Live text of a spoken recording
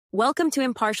Welcome to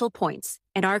Impartial Points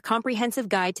and our comprehensive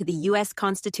guide to the U.S.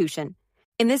 Constitution.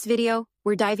 In this video,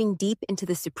 we're diving deep into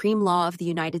the supreme law of the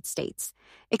United States,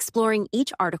 exploring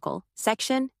each article,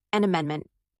 section, and amendment.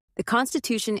 The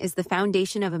Constitution is the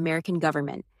foundation of American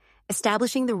government,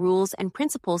 establishing the rules and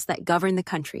principles that govern the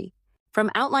country. From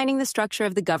outlining the structure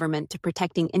of the government to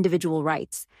protecting individual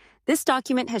rights, this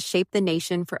document has shaped the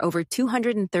nation for over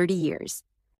 230 years.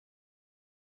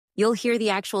 You'll hear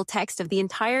the actual text of the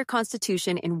entire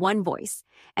Constitution in one voice,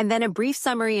 and then a brief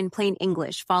summary in plain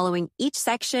English following each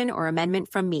section or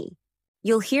amendment from me.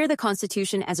 You'll hear the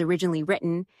Constitution as originally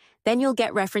written, then you'll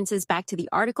get references back to the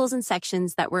articles and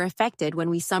sections that were affected when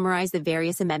we summarize the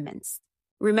various amendments.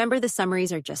 Remember, the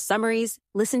summaries are just summaries.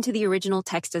 Listen to the original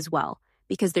text as well,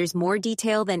 because there's more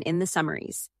detail than in the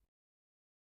summaries.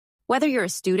 Whether you're a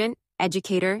student,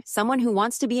 educator, someone who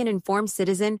wants to be an informed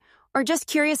citizen, or just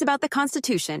curious about the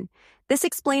Constitution, this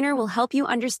explainer will help you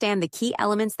understand the key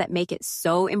elements that make it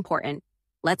so important.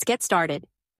 Let's get started.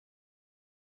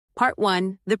 Part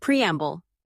 1, the Preamble.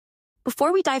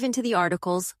 Before we dive into the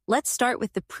articles, let's start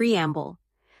with the Preamble.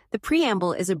 The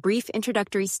Preamble is a brief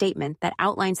introductory statement that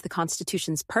outlines the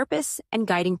Constitution's purpose and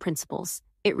guiding principles.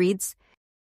 It reads,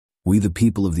 "We, the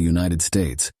people of the United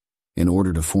States, in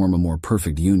order to form a more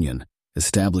perfect union,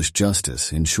 establish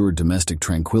justice, ensure domestic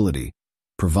tranquility,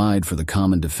 provide for the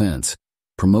common defense,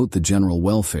 promote the general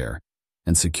welfare,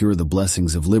 and secure the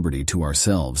blessings of liberty to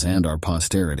ourselves and our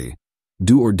posterity,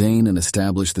 do ordain and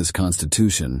establish this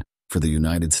Constitution for the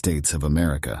United States of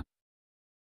America."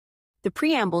 The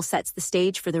Preamble sets the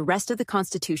stage for the rest of the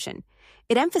Constitution.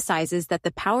 It emphasizes that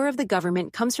the power of the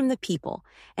government comes from the people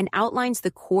and outlines the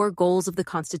core goals of the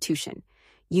Constitution: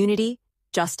 unity,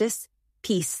 justice,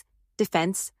 peace,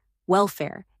 defense,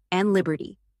 welfare, and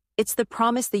liberty. It's the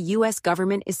promise the U.S.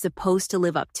 government is supposed to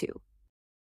live up to.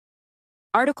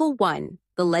 Article 1,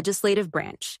 the Legislative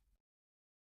Branch.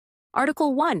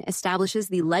 Article 1 establishes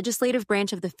the legislative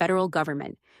branch of the federal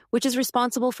government, which is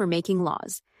responsible for making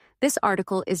laws. This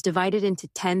article is divided into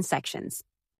 10 sections.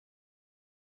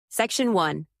 Section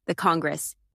 1, the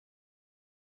Congress.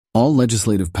 All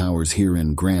legislative powers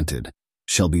herein granted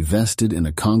shall be vested in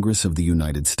a Congress of the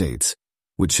United States,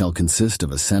 which shall consist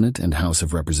of a Senate and House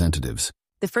of Representatives.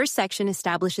 The first section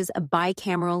establishes a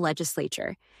bicameral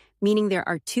legislature, meaning there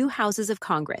are two houses of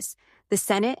Congress, the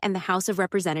Senate and the House of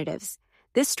Representatives.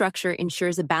 This structure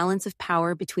ensures a balance of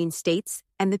power between states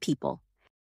and the people.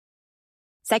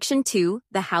 Section 2,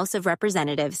 the House of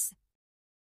Representatives.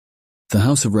 The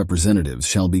House of Representatives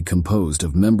shall be composed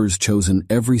of members chosen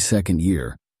every second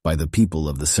year by the people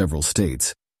of the several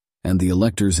states, and the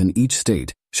electors in each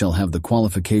state shall have the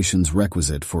qualifications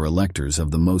requisite for electors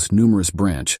of the most numerous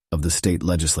branch of the state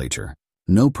legislature.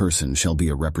 No person shall be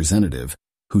a representative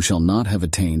who shall not have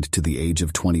attained to the age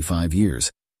of 25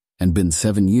 years and been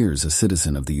 7 years a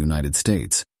citizen of the United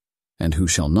States, and who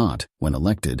shall not, when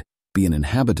elected, be an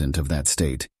inhabitant of that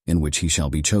state in which he shall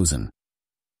be chosen.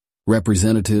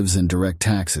 Representatives and direct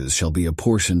taxes shall be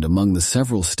apportioned among the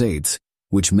several states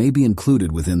which may be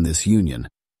included within this union,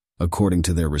 according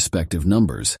to their respective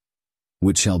numbers,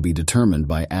 which shall be determined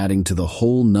by adding to the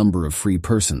whole number of free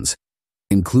persons,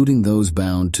 including those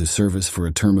bound to service for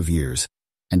a term of years,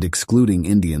 and excluding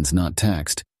Indians not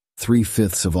taxed,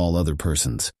 3/5 of all other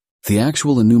persons. The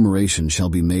actual enumeration shall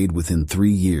be made within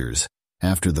 3 years,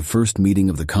 after the first meeting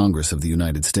of the Congress of the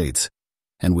United States,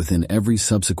 and within every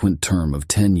subsequent term of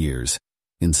 10 years,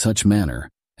 in such manner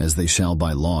as they shall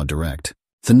by law direct.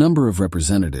 The number of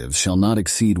representatives shall not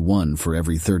exceed 1 for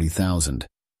every 30,000,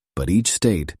 but each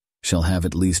state shall have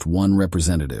at least 1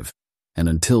 representative, and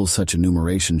until such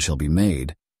enumeration shall be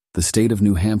made, the state of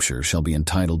New Hampshire shall be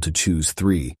entitled to choose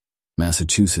 3,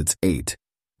 Massachusetts 8,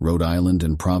 Rhode Island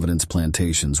and Providence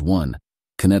Plantations 1,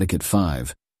 Connecticut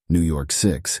 5, New York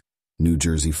 6, New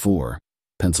Jersey 4,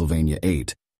 Pennsylvania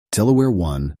 8, Delaware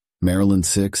 1, Maryland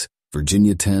 6,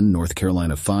 Virginia 10, North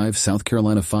Carolina 5, South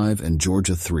Carolina 5, and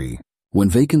Georgia 3. When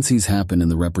vacancies happen in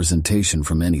the representation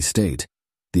from any state,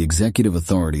 the executive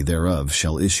authority thereof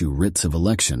shall issue writs of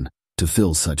election to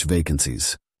fill such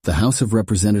vacancies. The House of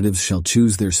Representatives shall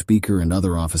choose their Speaker and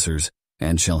other officers,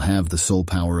 and shall have the sole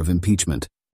power of impeachment.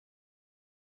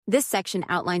 This section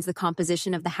outlines the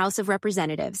composition of the House of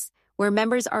Representatives, where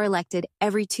members are elected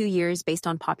every 2 years based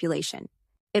on population.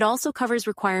 It also covers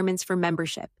requirements for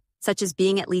membership, such as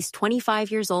being at least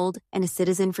 25 years old and a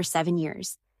citizen for 7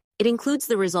 years. It includes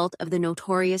the result of the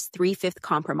notorious 3/5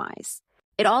 compromise.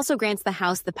 It also grants the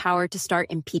House the power to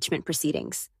start impeachment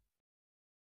proceedings.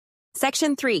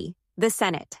 Section 3, the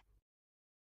Senate.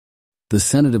 The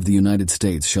Senate of the United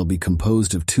States shall be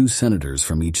composed of 2 senators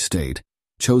from each state,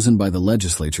 chosen by the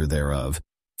legislature thereof,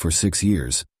 for 6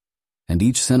 years, and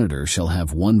each senator shall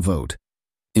have 1 vote.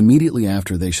 Immediately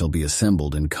after they shall be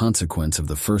assembled in consequence of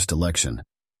the first election,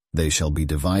 they shall be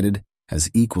divided as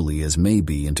equally as may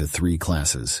be into 3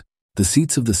 classes. The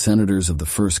seats of the senators of the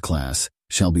first class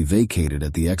shall be vacated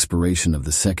at the expiration of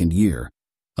the 2nd year,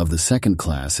 of the 2nd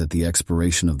class at the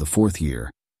expiration of the 4th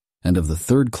year, and of the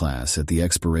 3rd class at the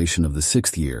expiration of the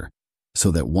 6th year,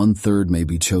 so that 1/3 may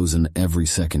be chosen every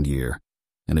 2nd year,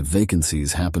 and if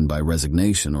vacancies happen by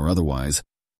resignation or otherwise,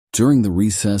 during the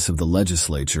recess of the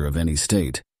legislature of any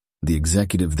state, the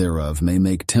executive thereof may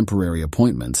make temporary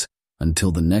appointments until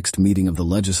the next meeting of the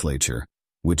legislature,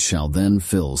 which shall then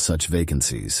fill such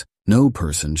vacancies. No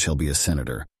person shall be a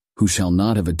senator who shall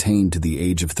not have attained to the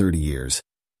age of 30 years,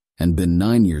 and been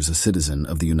 9 years a citizen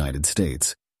of the United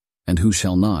States, and who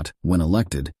shall not, when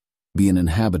elected, be an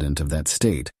inhabitant of that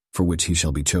state for which he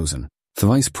shall be chosen. The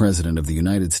Vice President of the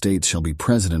United States shall be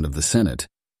President of the Senate,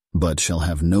 but shall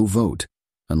have no vote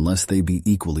unless they be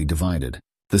equally divided.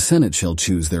 The Senate shall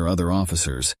choose their other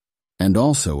officers, and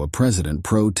also a President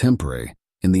pro tempore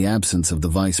in the absence of the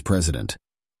Vice President,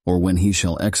 or when he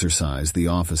shall exercise the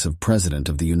office of President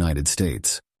of the United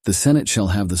States. The Senate shall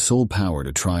have the sole power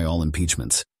to try all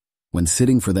impeachments. When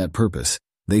sitting for that purpose,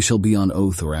 they shall be on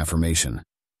oath or affirmation.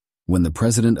 When the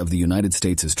President of the United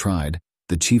States is tried,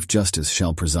 the Chief Justice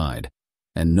shall preside,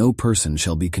 and no person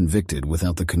shall be convicted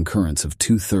without the concurrence of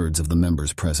 2/3 of the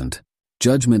members present.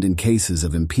 Judgment in cases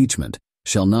of impeachment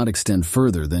shall not extend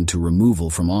further than to removal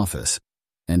from office,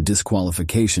 and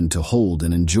disqualification to hold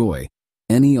and enjoy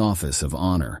any office of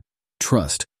honor,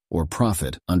 trust, or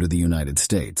profit under the United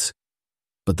States.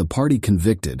 But the party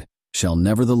convicted shall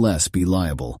nevertheless be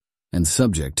liable and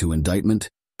subject to indictment,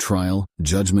 trial,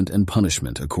 judgment, and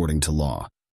punishment according to law.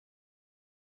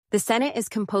 The Senate is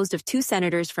composed of 2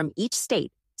 senators from each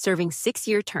state, serving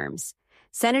 6-year terms.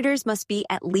 Senators must be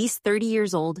at least 30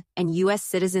 years old and U.S.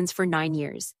 citizens for 9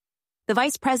 years. The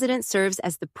Vice President serves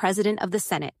as the President of the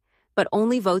Senate, but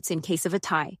only votes in case of a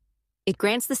tie. It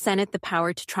grants the Senate the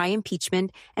power to try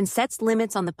impeachment and sets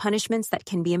limits on the punishments that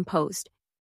can be imposed.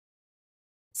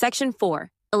 Section 4.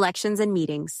 Elections and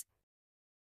Meetings.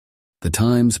 The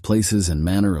times, places, and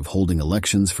manner of holding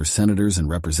elections for senators and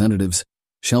representatives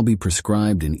shall be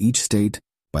prescribed in each state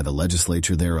by the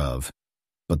legislature thereof,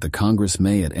 but the Congress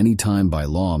may at any time by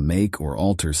law make or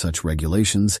alter such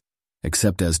regulations,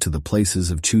 except as to the places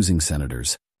of choosing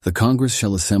senators. The Congress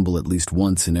shall assemble at least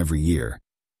once in every year,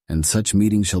 and such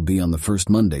meeting shall be on the first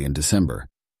Monday in December,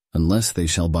 unless they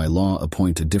shall by law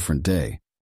appoint a different day.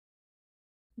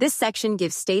 This section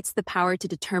gives states the power to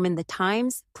determine the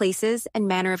times, places, and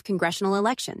manner of congressional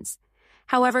elections.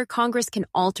 However, Congress can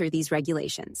alter these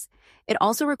regulations. It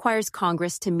also requires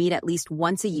Congress to meet at least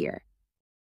once a year.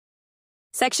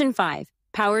 Section 5.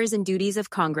 Powers and Duties of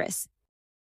Congress.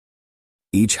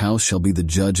 Each House shall be the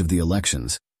judge of the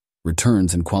elections,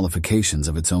 returns, and qualifications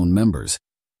of its own members,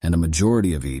 and a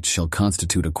majority of each shall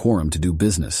constitute a quorum to do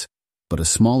business, but a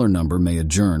smaller number may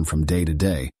adjourn from day to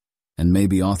day, and may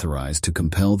be authorized to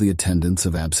compel the attendance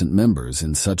of absent members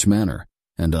in such manner,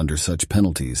 and under such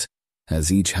penalties,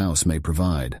 as each House may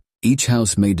provide. Each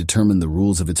House may determine the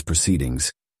rules of its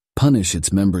proceedings, punish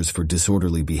its members for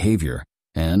disorderly behavior,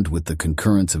 and, with the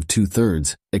concurrence of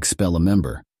 2/3, expel a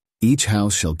member. Each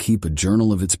House shall keep a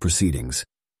journal of its proceedings,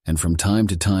 and from time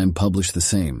to time publish the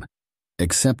same,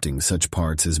 excepting such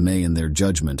parts as may in their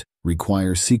judgment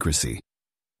require secrecy,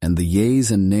 and the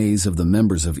yeas and nays of the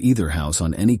members of either House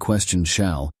on any question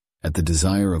shall, at the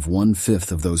desire of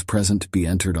 1/5 of those present, be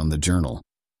entered on the journal.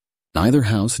 Neither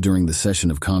House during the session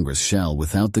of Congress shall,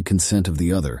 without the consent of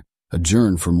the other,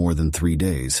 adjourn for more than 3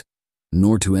 days,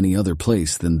 nor to any other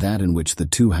place than that in which the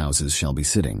 2 houses shall be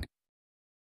sitting.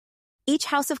 Each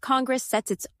House of Congress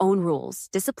sets its own rules,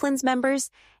 disciplines members,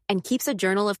 and keeps a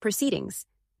journal of proceedings.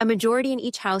 A majority in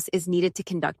each House is needed to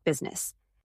conduct business.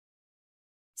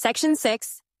 Section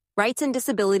 6. Rights and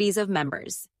Disabilities of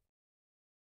Members.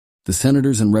 The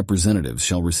senators and representatives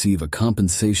shall receive a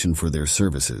compensation for their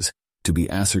services, to be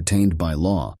ascertained by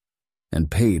law,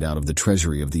 and paid out of the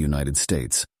Treasury of the United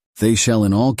States. They shall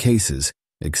in all cases,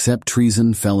 except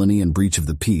treason, felony, and breach of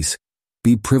the peace,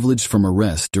 be privileged from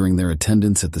arrest during their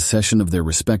attendance at the session of their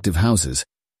respective houses,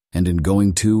 and in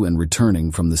going to and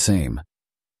returning from the same.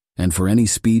 And for any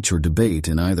speech or debate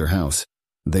in either house,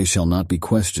 they shall not be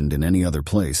questioned in any other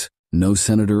place. No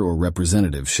senator or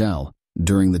representative shall,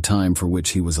 during the time for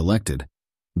which he was elected,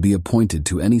 be appointed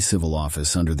to any civil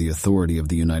office under the authority of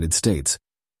the United States,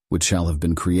 which shall have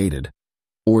been created,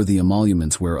 or the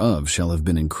emoluments whereof shall have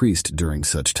been increased during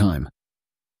such time.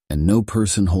 And no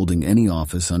person holding any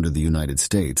office under the United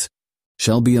States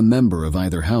shall be a member of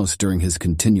either house during his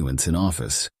continuance in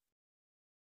office.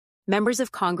 members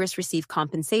of Congress receive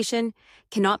compensation,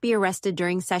 cannot be arrested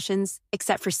during sessions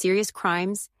except for serious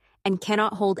crimes, and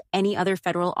cannot hold any other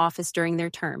federal office during their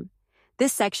term.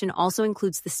 This section also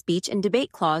includes the speech and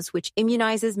debate clause, which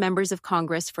immunizes members of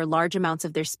Congress for large amounts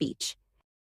of their speech.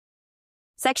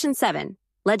 Section 7.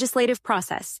 Legislative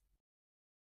process.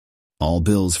 All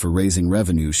bills for raising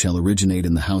revenue shall originate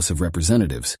in the House of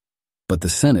Representatives, but the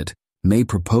Senate may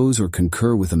propose or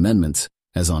concur with amendments,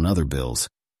 as on other bills.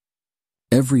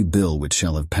 Every bill which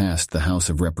shall have passed the House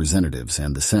of Representatives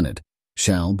and the Senate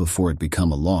shall, before it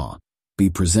become a law, be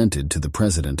presented to the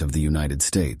President of the United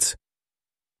States.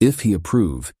 If he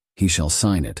approve, he shall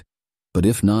sign it, but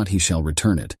if not, he shall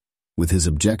return it, with his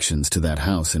objections to that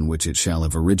House in which it shall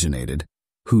have originated,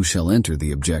 who shall enter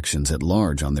the objections at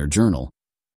large on their journal,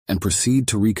 and proceed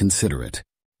to reconsider it.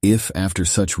 If, after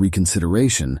such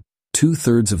reconsideration,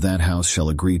 2/3 of that House shall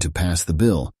agree to pass the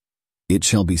bill, it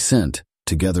shall be sent,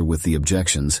 together with the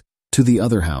objections, to the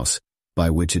other House, by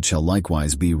which it shall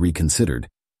likewise be reconsidered,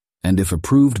 and if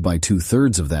approved by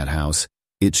 2/3 of that House,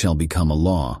 it shall become a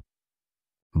law.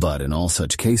 But in all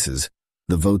such cases,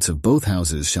 the votes of both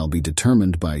houses shall be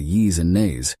determined by yeas and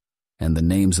nays, and the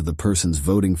names of the persons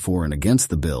voting for and against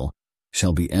the bill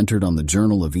shall be entered on the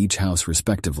journal of each House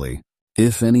respectively.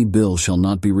 If any bill shall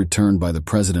not be returned by the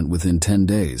President within 10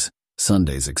 days,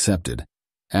 Sundays excepted,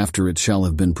 after it shall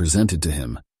have been presented to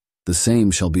him, the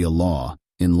same shall be a law,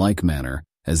 in like manner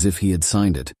as if he had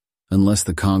signed it, unless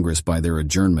the Congress by their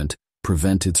adjournment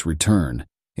prevent its return,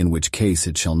 in which case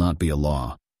it shall not be a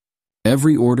law.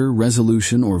 Every order,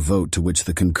 resolution, or vote to which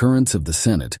the concurrence of the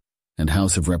Senate and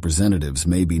House of Representatives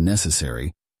may be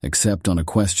necessary, except on a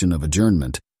question of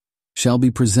adjournment, shall be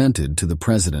presented to the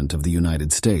President of the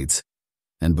United States,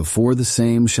 and before the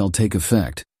same shall take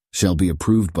effect, shall be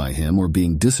approved by him or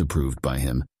being disapproved by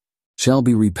him, shall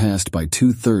be repassed by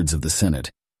 2/3 of the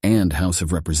Senate and House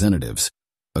of Representatives,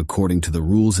 according to the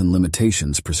rules and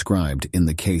limitations prescribed in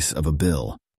the case of a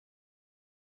bill.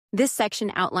 This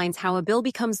section outlines how a bill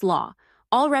becomes law.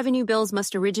 All revenue bills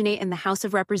must originate in the House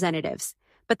of Representatives,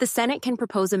 but the Senate can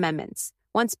propose amendments.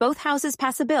 Once both houses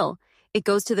pass a bill, it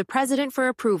goes to the President for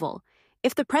approval.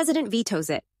 If the President vetoes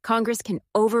it, Congress can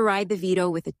override the veto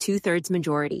with a 2/3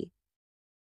 majority.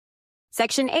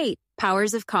 Section 8.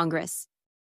 Powers of Congress.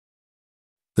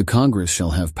 The Congress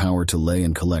shall have power to lay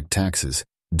and collect taxes,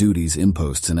 duties,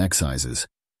 imposts, and excises,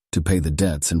 to pay the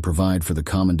debts and provide for the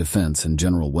common defense and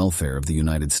general welfare of the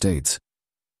United States.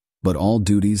 But all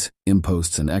duties,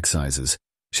 imposts, and excises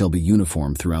shall be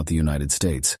uniform throughout the United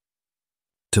States.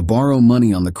 To borrow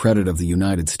money on the credit of the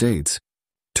United States,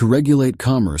 to regulate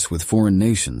commerce with foreign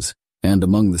nations and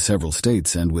among the several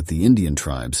states and with the Indian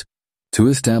tribes, to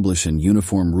establish an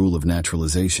uniform rule of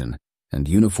naturalization and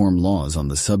uniform laws on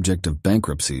the subject of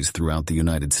bankruptcies throughout the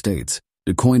United States,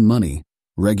 to coin money,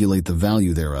 regulate the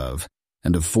value thereof,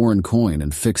 and of foreign coin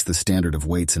and fix the standard of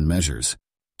weights and measures,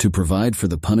 to provide for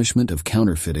the punishment of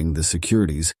counterfeiting the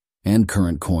securities and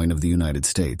current coin of the United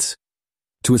States,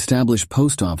 to establish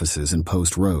post offices and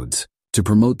post roads, to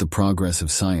promote the progress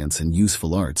of science and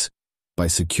useful arts, by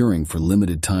securing for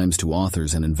limited times to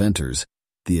authors and inventors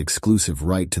the exclusive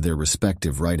right to their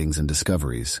respective writings and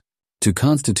discoveries, to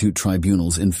constitute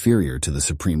tribunals inferior to the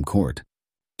Supreme Court,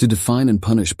 to define and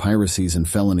punish piracies and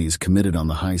felonies committed on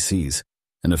the high seas,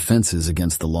 and offenses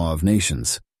against the law of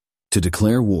nations, to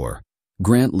declare war,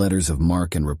 grant letters of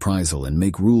marque and reprisal, and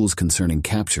make rules concerning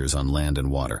captures on land and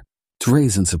water, to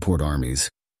raise and support armies,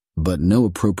 but no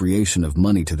appropriation of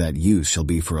money to that use shall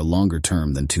be for a longer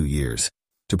term than 2 years,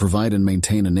 to provide and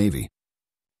maintain a navy,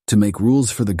 to make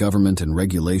rules for the government and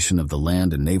regulation of the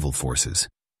land and naval forces,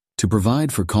 to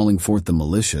provide for calling forth the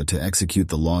militia to execute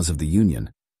the laws of the Union,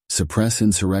 suppress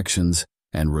insurrections,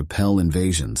 and repel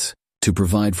invasions, to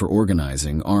provide for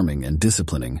organizing, arming, and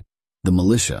disciplining the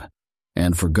militia,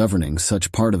 and for governing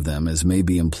such part of them as may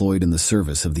be employed in the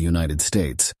service of the United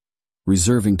States,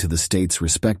 reserving to the states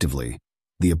respectively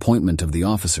the appointment of the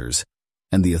officers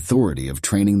and the authority of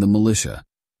training the militia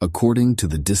according to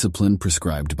the discipline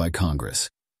prescribed by Congress,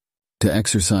 to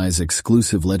exercise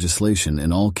exclusive legislation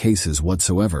in all cases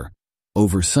whatsoever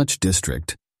over such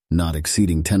district, not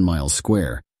exceeding 10 miles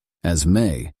square, as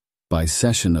may, by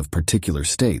cession of particular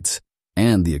states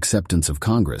and the acceptance of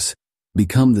Congress,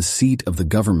 become the seat of the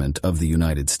government of the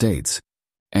United States,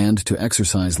 and to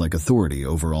exercise like authority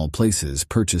over all places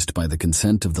purchased by the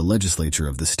consent of the legislature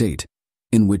of the state,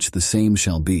 in which the same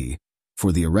shall be,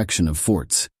 for the erection of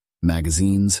forts,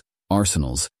 magazines,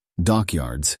 arsenals,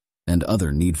 dockyards, and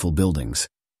other needful buildings,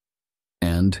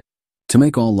 and to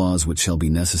make all laws which shall be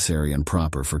necessary and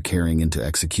proper for carrying into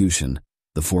execution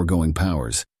the foregoing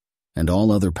powers, and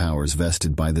all other powers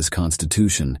vested by this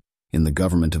Constitution in the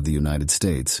government of the United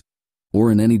States,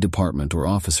 or in any department or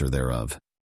officer thereof.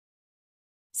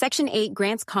 Section 8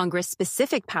 grants Congress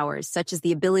specific powers such as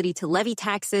the ability to levy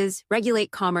taxes,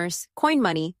 regulate commerce, coin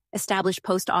money, establish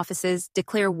post offices,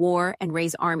 declare war, and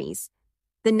raise armies.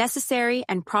 The necessary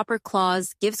and proper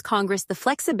clause gives Congress the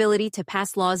flexibility to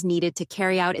pass laws needed to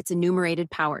carry out its enumerated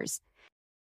powers.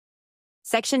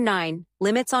 Section 9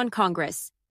 limits on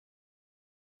Congress.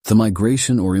 The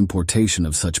migration or importation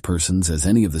of such persons as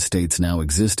any of the states now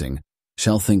existing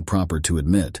shall think proper to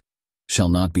admit shall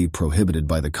not be prohibited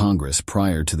by the Congress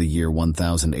prior to the year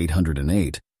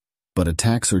 1808, but a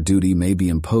tax or duty may be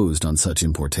imposed on such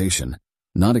importation,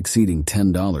 not exceeding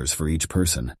 $10 for each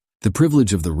person. The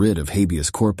privilege of the writ of habeas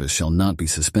corpus shall not be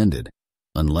suspended,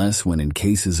 unless when in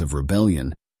cases of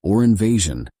rebellion or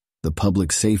invasion, the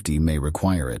public safety may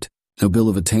require it. No bill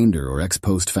of attainder or ex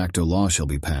post facto law shall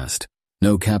be passed.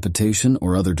 No capitation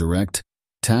or other direct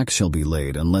tax shall be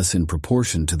laid unless in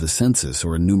proportion to the census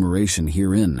or enumeration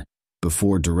herein,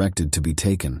 before directed to be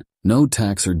taken. No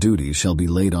tax or duty shall be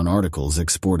laid on articles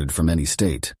exported from any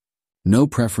state. No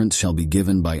preference shall be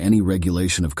given by any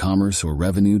regulation of commerce or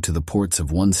revenue to the ports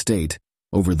of one state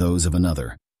over those of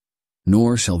another.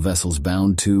 Nor shall vessels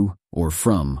bound to or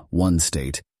from one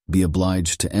state be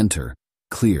obliged to enter,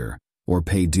 clear, or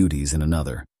pay duties in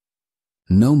another.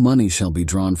 No money shall be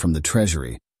drawn from the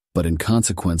Treasury, but in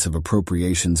consequence of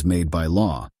appropriations made by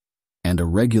law, and a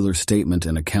regular statement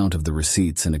and account of the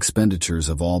receipts and expenditures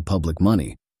of all public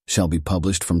money shall be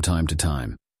published from time to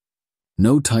time.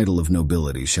 No title of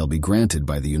nobility shall be granted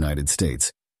by the United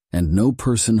States, and no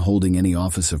person holding any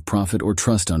office of profit or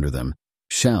trust under them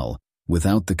shall,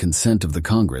 without the consent of the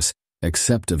Congress,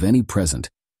 accept of any present,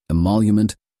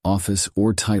 emolument, office,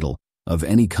 or title of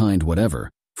any kind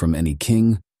whatever from any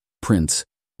king, prince,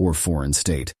 or foreign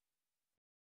state.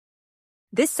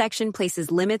 This section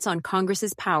places limits on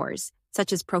Congress's powers,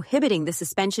 such as prohibiting the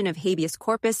suspension of habeas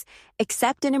corpus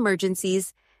except in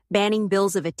emergencies, banning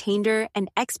bills of attainder and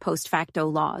ex post facto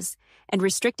laws, and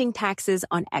restricting taxes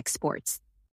on exports.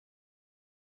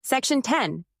 Section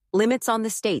 10 limits on the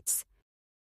states.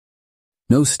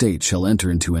 No state shall enter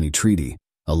into any treaty,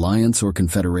 alliance, or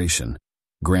confederation,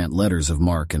 grant letters of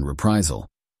marque and reprisal,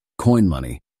 coin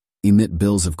money, emit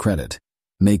bills of credit,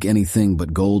 make anything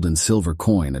but gold and silver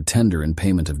coin a tender in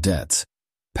payment of debts,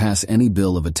 pass any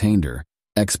bill of attainder,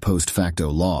 ex post facto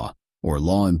law, or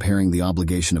law impairing the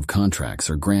obligation of contracts,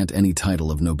 or grant any title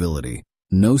of nobility.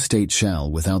 No state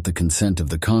shall, without the consent of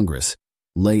the Congress,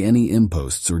 lay any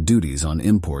imposts or duties on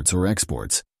imports or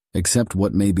exports, except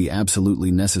what may be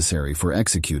absolutely necessary for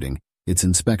executing its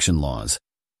inspection laws.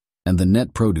 And the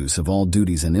net produce of all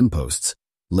duties and imposts,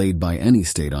 laid by any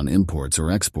state on imports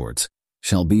or exports,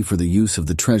 shall be for the use of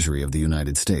the Treasury of the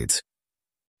United States.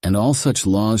 And all such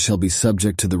laws shall be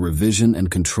subject to the revision and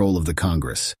control of the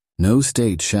Congress. No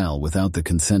state shall, without the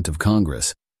consent of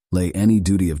Congress, lay any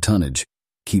duty of tonnage,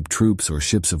 keep troops or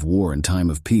ships of war in time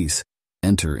of peace,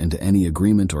 enter into any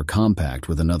agreement or compact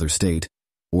with another state,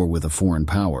 or with a foreign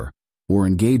power, or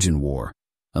engage in war,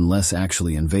 unless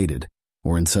actually invaded,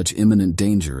 or in such imminent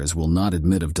danger as will not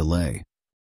admit of delay.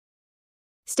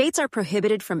 States are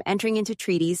prohibited from entering into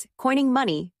treaties, coining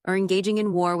money, or engaging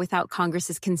in war without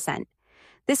Congress's consent.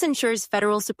 This ensures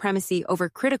federal supremacy over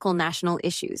critical national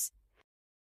issues.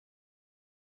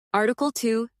 Article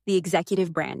 2, the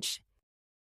Executive Branch.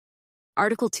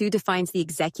 Article 2 defines the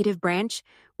executive branch,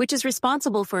 which is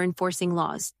responsible for enforcing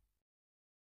laws.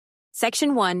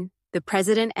 Section 1, the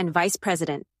President and Vice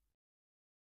President.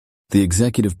 The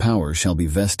executive power shall be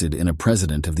vested in a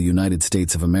President of the United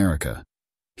States of America.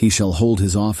 He shall hold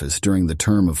his office during the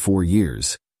term of 4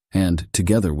 years, and,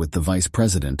 together with the Vice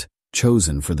President,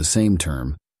 chosen for the same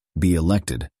term, be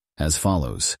elected, as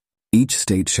follows. Each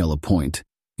state shall appoint,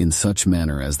 in such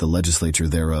manner as the legislature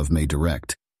thereof may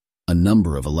direct, a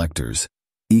number of electors,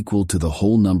 equal to the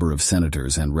whole number of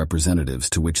senators and representatives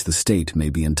to which the state may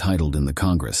be entitled in the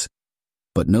Congress.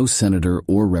 But no senator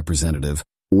or representative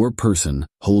or person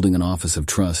holding an office of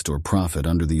trust or profit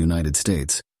under the United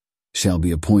States shall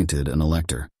be appointed an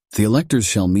elector. The electors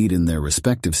shall meet in their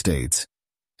respective states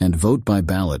and vote by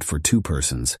ballot for 2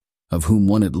 persons, of whom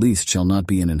one at least shall not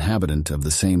be an inhabitant of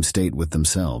the same state with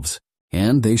themselves,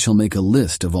 and they shall make a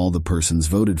list of all the persons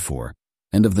voted for,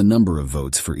 and of the number of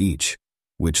votes for each,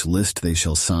 which list they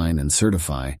shall sign and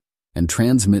certify, and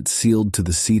transmit sealed to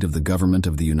the seat of the government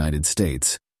of the United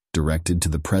States, directed to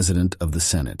the President of the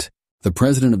Senate. The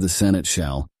President of the Senate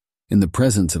shall, in the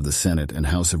presence of the Senate and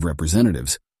House of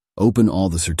Representatives, open all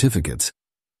the certificates,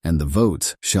 and the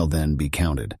votes shall then be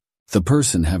counted. The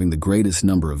person having the greatest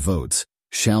number of votes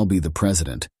shall be the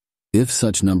President, if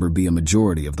such number be a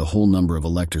majority of the whole number of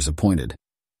electors appointed,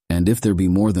 And if there be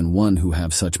more than one who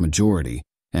have such majority,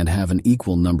 and have an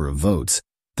equal number of votes,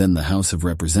 then the House of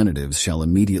Representatives shall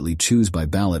immediately choose by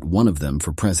ballot one of them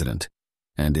for president.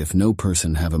 And if no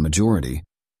person have a majority,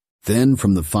 then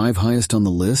from the 5 highest on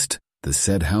the list, the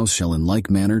said House shall in like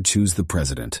manner choose the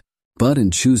president. But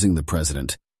in choosing the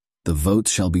president, the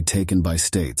votes shall be taken by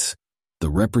states, the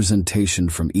representation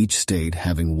from each state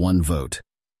having 1 vote.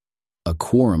 A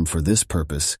quorum for this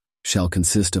purpose shall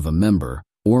consist of a member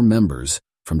or members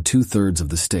from 2/3 of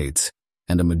the states,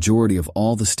 and a majority of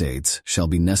all the states shall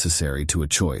be necessary to a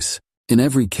choice. In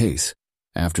every case,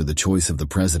 after the choice of the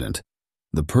president,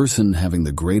 the person having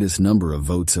the greatest number of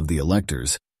votes of the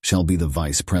electors shall be the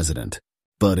vice president.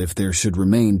 But if there should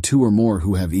remain 2 or more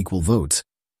who have equal votes,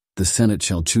 the Senate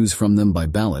shall choose from them by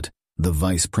ballot the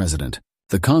vice president.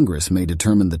 The Congress may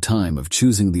determine the time of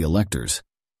choosing the electors,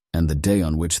 and the day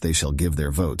on which they shall give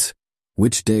their votes,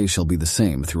 which day shall be the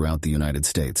same throughout the United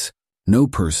States. No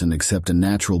person except a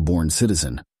natural-born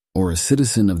citizen, or a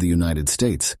citizen of the United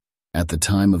States, at the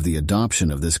time of the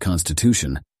adoption of this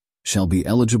Constitution, shall be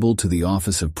eligible to the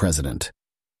office of President.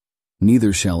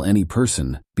 Neither shall any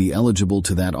person be eligible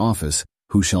to that office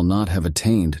who shall not have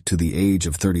attained to the age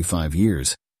of 35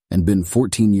 years, and been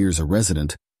 14 years a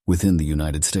resident within the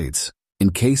United States. In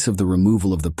case of the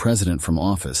removal of the President from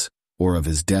office, or of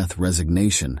his death,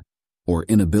 resignation, or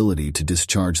inability to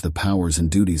discharge the powers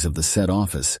and duties of the said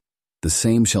office, the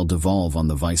same shall devolve on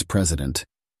the Vice President,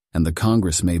 and the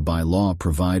Congress may by law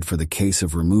provide for the case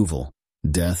of removal,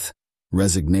 death,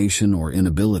 resignation, or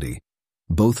inability,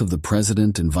 both of the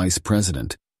President and Vice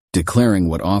President, declaring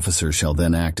what officer shall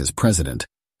then act as President,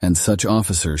 and such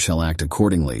officer shall act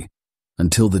accordingly,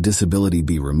 until the disability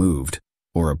be removed,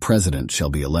 or a President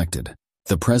shall be elected.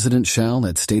 The President shall,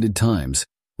 at stated times,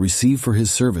 receive for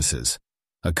his services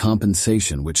a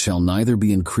compensation which shall neither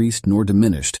be increased nor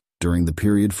diminished during the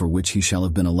period for which he shall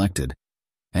have been elected,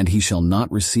 and he shall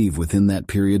not receive within that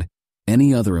period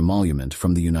any other emolument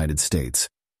from the United States,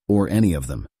 or any of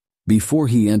them. Before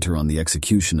he enter on the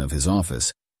execution of his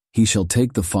office, he shall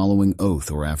take the following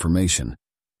oath or affirmation: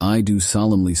 I do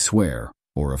solemnly swear,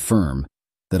 or affirm,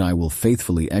 that I will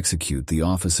faithfully execute the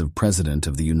office of President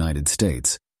of the United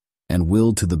States, and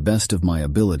will, to the best of my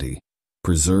ability,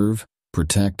 preserve,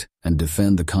 protect, and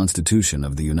defend the Constitution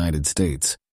of the United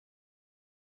States.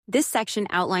 This section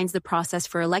outlines the process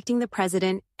for electing the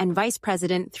president and vice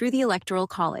president through the Electoral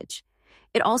College.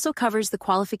 It also covers the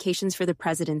qualifications for the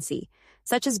presidency,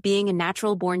 such as being a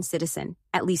natural-born citizen,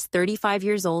 at least 35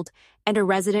 years old, and a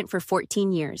resident for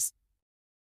 14 years.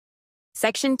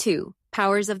 Section 2.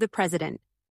 Powers of the President.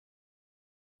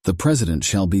 The President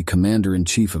shall be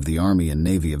Commander-in-Chief of the Army and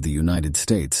Navy of the United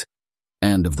States,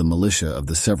 and of the militia of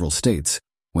the several states,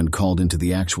 when called into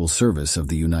the actual service of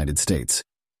the United States.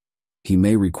 He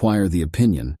may require the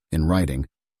opinion, in writing,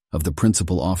 of the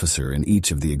principal officer in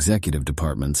each of the executive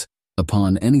departments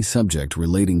upon any subject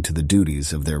relating to the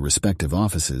duties of their respective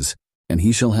offices, and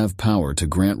he shall have power to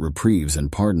grant reprieves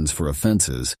and pardons for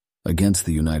offenses against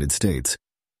the United States,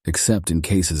 except in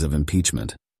cases of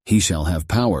impeachment. He shall have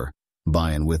power,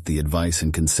 by and with the advice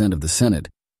and consent of the Senate,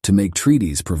 to make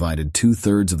treaties provided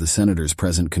 2/3 of the senators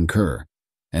present concur,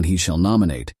 and he shall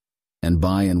nominate, and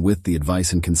by and with the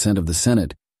advice and consent of the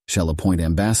Senate, shall appoint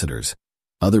ambassadors,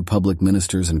 other public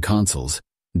ministers and consuls,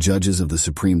 judges of the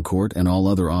Supreme Court, and all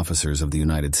other officers of the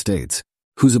United States,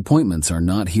 whose appointments are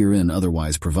not herein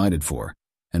otherwise provided for,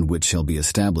 and which shall be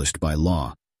established by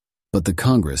law. But the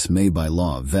Congress may by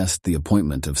law vest the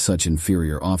appointment of such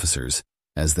inferior officers,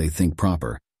 as they think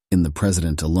proper, in the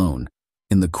President alone,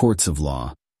 in the courts of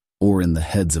law, or in the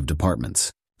heads of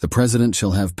departments. The President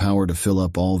shall have power to fill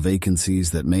up all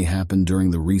vacancies that may happen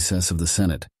during the recess of the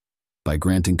Senate, by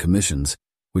granting commissions,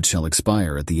 which shall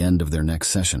expire at the end of their next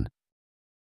session.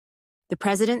 The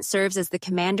President serves as the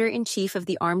Commander-in-Chief of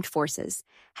the Armed Forces,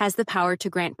 has the power to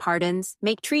grant pardons,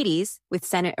 make treaties, with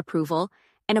Senate approval,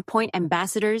 and appoint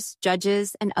ambassadors,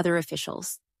 judges, and other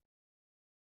officials.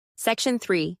 Section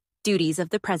 3. Duties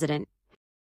of the President.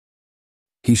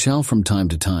 He shall from time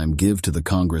to time give to the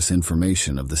Congress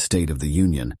information of the state of the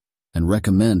Union, and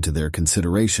recommend to their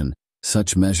consideration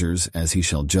such measures as he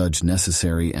shall judge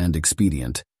necessary and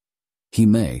expedient. He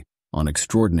may, on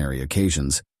extraordinary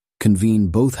occasions, convene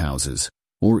both houses,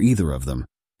 or either of them,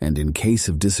 and in case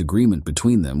of disagreement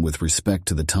between them with respect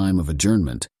to the time of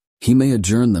adjournment, he may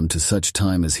adjourn them to such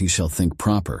time as he shall think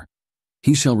proper.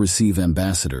 He shall receive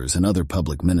ambassadors and other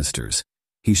public ministers.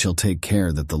 He shall take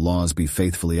care that the laws be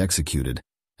faithfully executed,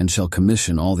 and shall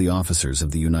commission all the officers of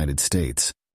the United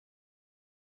States.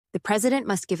 The President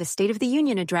must give a State of the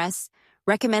Union address,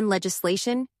 recommend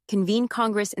legislation, convene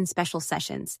Congress in special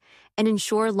sessions, and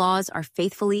ensure laws are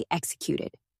faithfully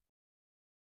executed.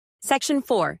 Section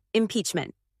 4.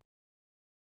 Impeachment.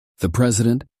 The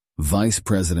President, Vice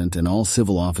President, and all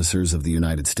civil officers of the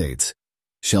United States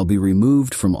shall be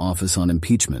removed from office on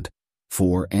impeachment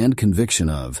for and conviction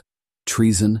of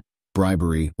treason,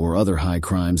 bribery, or other high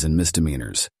crimes and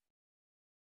misdemeanors.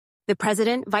 The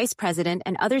President, Vice President,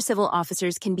 and other civil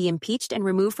officers can be impeached and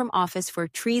removed from office for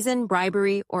treason,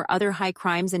 bribery, or other high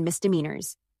crimes and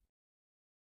misdemeanors.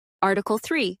 Article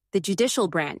 3. The Judicial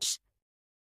Branch.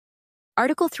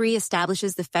 Article 3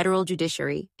 establishes the federal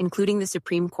judiciary, including the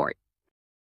Supreme Court.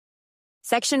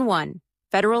 Section 1.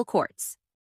 Federal Courts.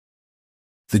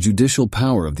 The judicial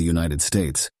power of the United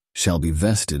States shall be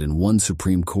vested in one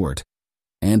Supreme Court,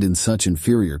 and in such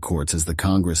inferior courts as the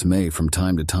Congress may from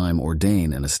time to time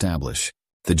ordain and establish.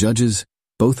 The judges,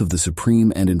 both of the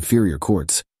Supreme and inferior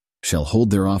courts, shall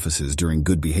hold their offices during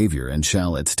good behavior and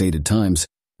shall at stated times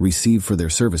receive for their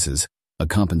services a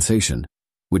compensation,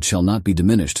 which shall not be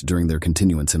diminished during their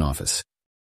continuance in office.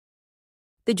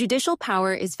 The judicial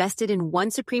power is vested in one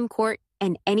Supreme Court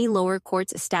and any lower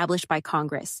courts established by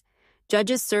Congress.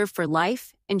 Judges serve for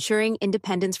life, ensuring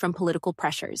independence from political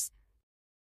pressures.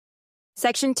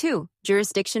 Section 2.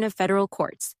 Jurisdiction of federal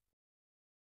courts.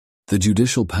 The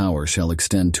judicial power shall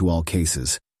extend to all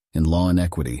cases, in law and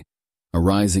equity,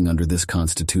 arising under this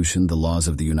Constitution, the laws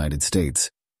of the United States,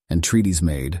 and treaties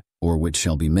made, or which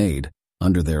shall be made,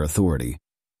 under their authority,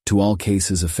 to all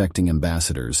cases affecting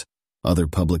ambassadors, other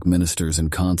public ministers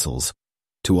and consuls,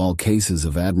 to all cases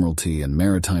of admiralty and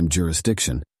maritime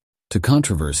jurisdiction, to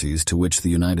controversies to which the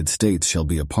United States shall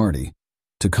be a party,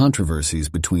 to controversies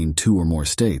between two or more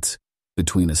states,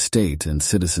 between a state and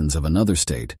citizens of another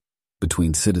state,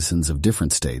 between citizens of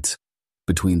different states,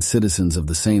 between citizens of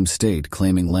the same state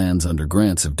claiming lands under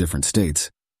grants of different states,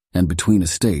 and between a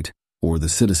state, or the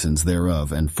citizens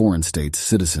thereof, and foreign states'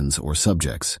 citizens or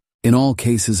subjects, in all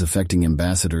cases affecting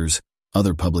ambassadors,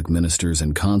 other public ministers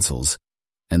and consuls,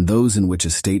 and those in which a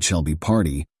state shall be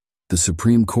party, the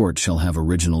Supreme Court shall have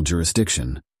original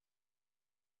jurisdiction.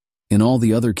 In all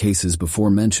the other cases before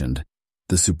mentioned,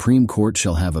 the Supreme Court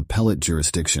shall have appellate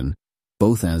jurisdiction,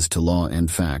 both as to law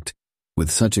and fact, with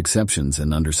such exceptions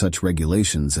and under such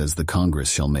regulations as the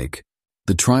Congress shall make.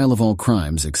 The trial of all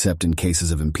crimes, except in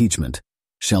cases of impeachment,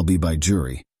 shall be by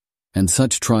jury, and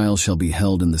such trial shall be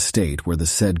held in the state where the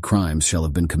said crimes shall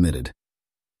have been committed.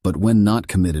 But when not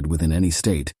committed within any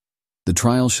state, the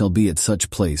trial shall be at such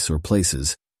place or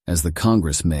places as the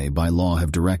Congress may by law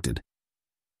have directed.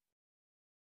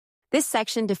 This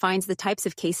section defines the types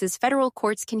of cases federal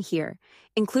courts can hear,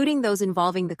 including those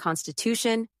involving the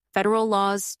Constitution, federal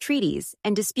laws, treaties,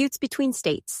 and disputes between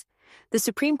states. The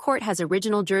Supreme Court has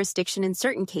original jurisdiction in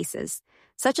certain cases,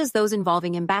 such as those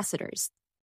involving ambassadors.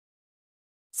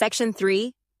 Section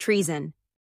 3. Treason.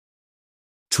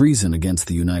 Treason against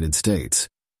the United States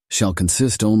shall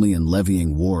consist only in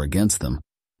levying war against them,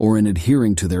 or in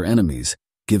adhering to their enemies,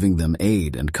 giving them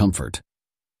aid and comfort.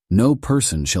 No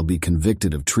person shall be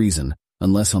convicted of treason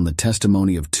unless on the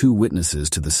testimony of two witnesses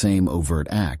to the same overt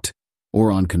act,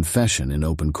 or on confession in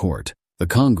open court. The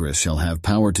Congress shall have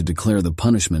power to declare the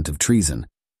punishment of treason,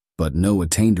 but no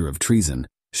attainder of treason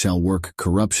shall work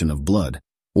corruption of blood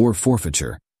or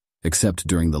forfeiture, except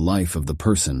during the life of the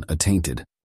person attainted.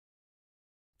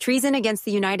 Treason against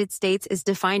the United States is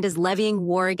defined as levying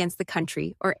war against the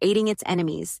country or aiding its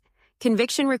enemies.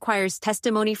 Conviction requires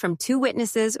testimony from two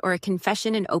witnesses or a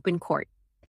confession in open court.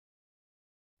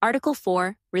 Article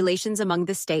 4. Relations among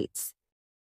the states.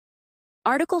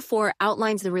 Article 4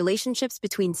 outlines the relationships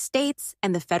between states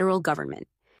and the federal government.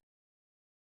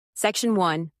 Section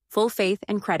 1. Full faith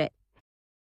and credit.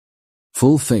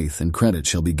 Full faith and credit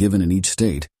shall be given in each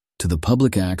state to the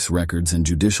public acts, records, and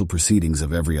judicial proceedings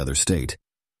of every other state,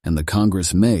 and the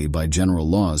Congress may, by general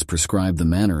laws, prescribe the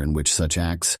manner in which such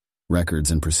acts, records,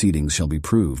 and proceedings shall be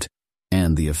proved,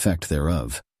 and the effect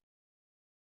thereof.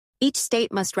 Each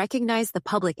state must recognize the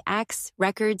public acts,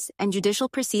 records, and judicial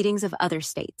proceedings of other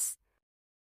states.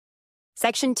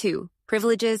 Section 2.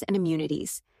 Privileges and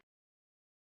immunities.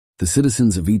 The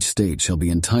citizens of each state shall be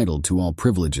entitled to all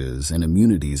privileges and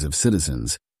immunities of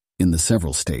citizens in the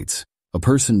several states. A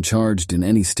person charged in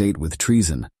any state with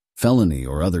treason, felony,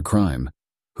 or other crime,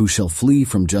 who shall flee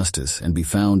from justice and be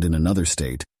found in another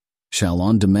state, shall,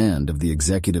 on demand of the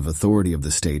executive authority of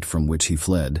the state from which he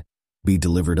fled, be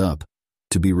delivered up,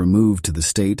 to be removed to the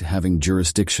state having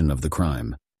jurisdiction of the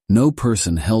crime. No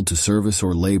person held to service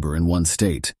or labor in one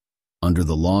state, under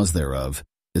the laws thereof,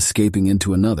 escaping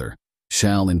into another,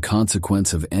 shall, in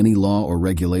consequence of any law or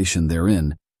regulation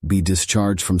therein, be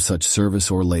discharged from such service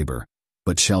or labor,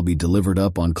 but shall be delivered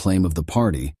up on claim of the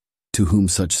party, to whom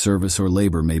such service or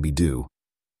labor may be due.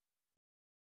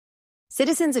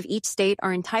 Citizens of each state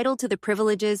are entitled to the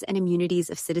privileges and immunities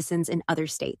of citizens in other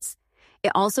states.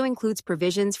 It also includes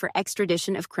provisions for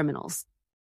extradition of criminals.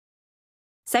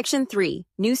 Section 3.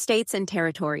 New states and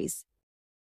territories.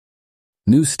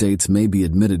 New states may be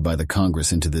admitted by the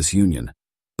Congress into this union,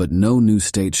 but no new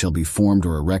state shall be formed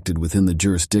or erected within the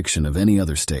jurisdiction of any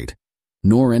other state,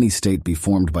 nor any state be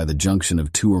formed by the junction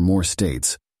of two or more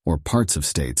states, or parts of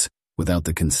states, without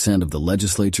the consent of the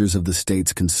legislatures of the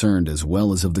states concerned as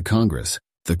well as of the Congress.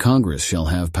 The Congress shall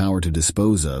have power to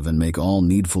dispose of and make all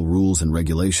needful rules and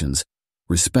regulations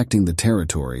respecting the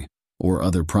territory or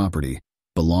other property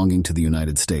belonging to the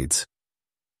United States.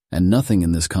 And nothing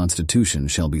in this Constitution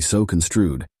shall be so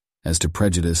construed as to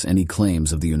prejudice any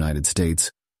claims of the United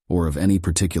States or of any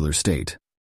particular state.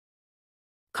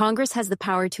 Congress has the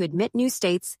power to admit new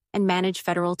states and manage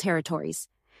federal territories.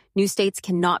 New states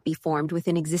cannot be formed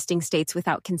within existing states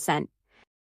without consent.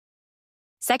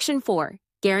 Section 4.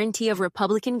 Guarantee of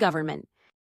Republican Government.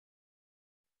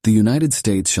 The United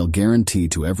States shall guarantee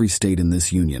to every state in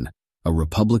this union a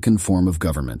republican form of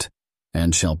government,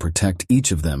 and shall protect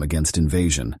each of them against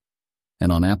invasion,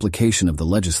 and on application of the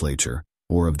legislature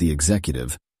or of the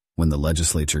executive, when the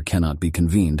legislature cannot be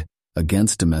convened,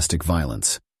 against domestic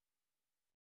violence.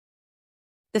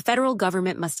 The federal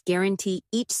government must guarantee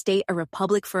each state a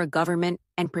republic for a government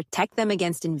and protect them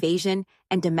against invasion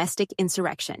and domestic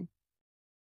insurrection.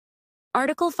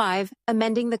 Article 5.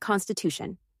 Amending the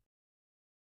Constitution.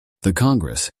 The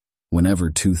Congress, whenever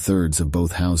 2/3 of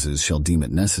both houses shall deem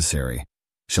it necessary,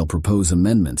 shall propose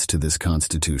amendments to this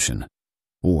Constitution,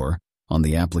 or, on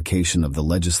the application of the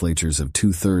legislatures of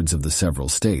 2/3 of the several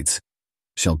states,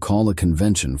 shall call a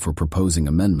convention for proposing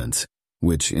amendments,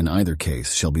 which in either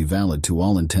case shall be valid to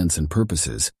all intents and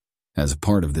purposes, as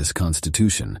part of this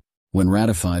Constitution, when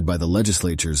ratified by the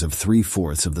legislatures of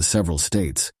 3/4 of the several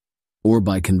states, or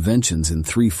by conventions in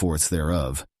 3/4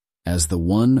 thereof, as the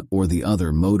one or the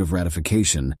other mode of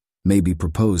ratification may be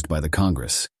proposed by the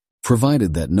Congress,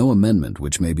 provided that no amendment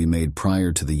which may be made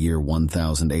prior to the year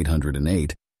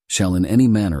 1808 shall in any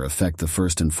manner affect the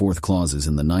first and fourth clauses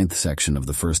in the 9th section of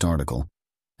the first article,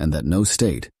 and that no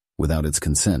state, without its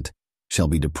consent, shall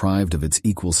be deprived of its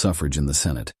equal suffrage in the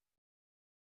Senate.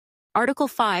 Article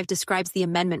 5 describes the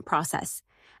amendment process.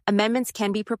 Amendments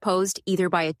can be proposed either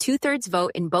by a 2/3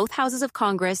 vote in both houses of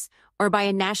Congress or by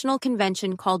a national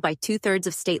convention called by 2/3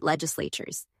 of state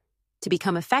legislatures. To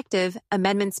become effective,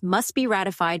 amendments must be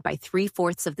ratified by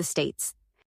 3/4 of the states.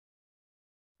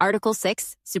 Article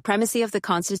 6. Supremacy of the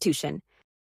Constitution.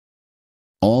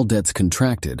 All debts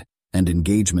contracted and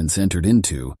engagements entered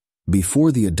into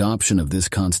before the adoption of this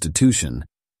Constitution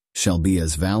shall be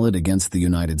as valid against the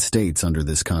United States under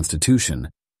this Constitution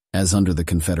as under the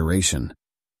Confederation.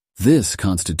 This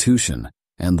Constitution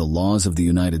and the laws of the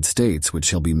United States which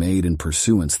shall be made in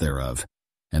pursuance thereof,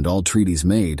 and all treaties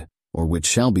made, or which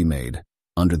shall be made,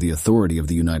 under the authority of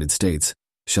the United States,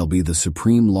 shall be the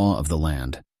supreme law of the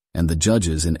land, and the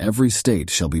judges in every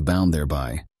state shall be bound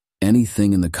thereby,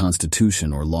 anything in the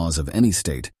Constitution or laws of any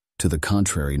state, to the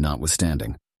contrary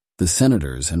notwithstanding. The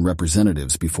senators and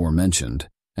representatives before mentioned,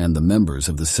 and the members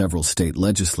of the several state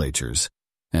legislatures,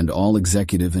 and all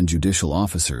executive and judicial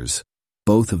officers,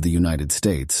 both of the United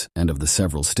States and of the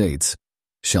several states,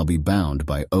 shall be bound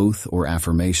by oath or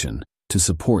affirmation to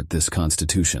support this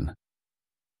Constitution.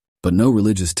 But no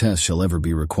religious test shall ever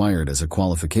be required as a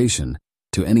qualification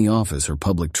to any office or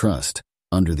public trust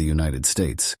under the United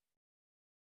States.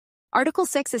 Article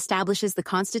 6 establishes the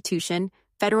Constitution,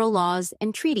 federal laws,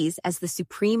 and treaties as the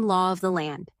supreme law of the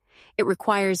land. It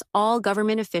requires all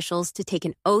government officials to take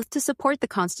an oath to support the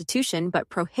Constitution but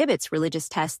prohibits religious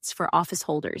tests for office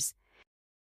holders.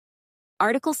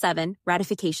 Article 7.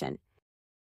 Ratification.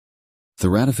 The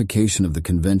ratification of the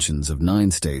conventions of 9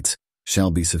 states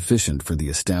shall be sufficient for the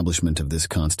establishment of this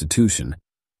Constitution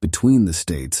between the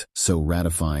states so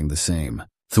ratifying the same.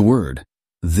 The word,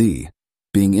 "the,"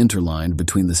 being interlined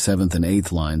between the 7th and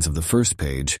 8th lines of the first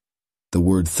page, the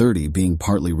word 30 being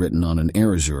partly written on an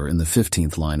erasure in the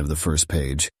 15th line of the first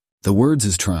page, the words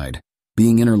 "is tried"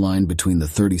 being interlined between the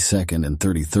 32nd and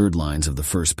 33rd lines of the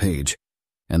first page,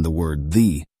 and the word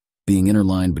 "the" being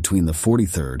interlined between the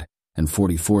 43rd and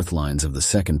 44th lines of the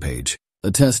second page,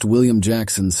 attest William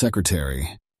Jackson,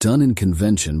 Secretary, done in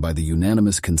convention by the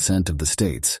unanimous consent of the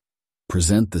states,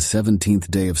 present the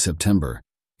 17th day of September,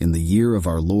 in the year of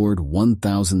our Lord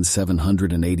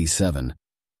 1787,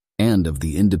 and of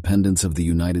the independence of the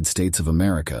United States of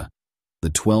America, the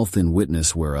 12th in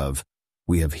witness whereof,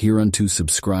 we have hereunto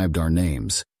subscribed our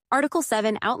names. Article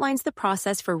 7 outlines the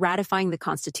process for ratifying the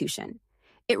Constitution.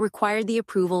 It required the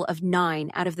approval of 9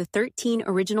 out of the 13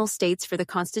 original states for the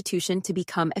Constitution to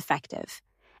become effective.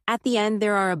 At the end,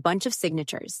 there are a bunch of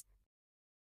signatures.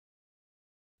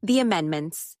 The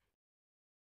amendments.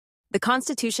 The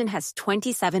Constitution has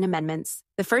 27 amendments.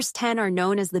 The first 10 are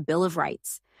known as the Bill of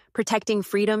Rights, protecting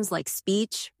freedoms like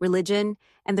speech, religion,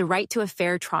 and the right to a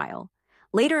fair trial.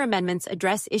 Later amendments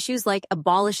address issues like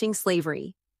abolishing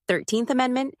slavery. 13th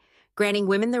Amendment, granting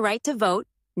women the right to vote.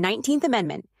 19th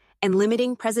Amendment, and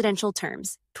limiting presidential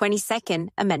terms. 22nd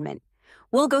Amendment.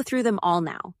 We'll go through them all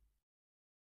now.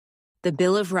 The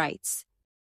Bill of Rights.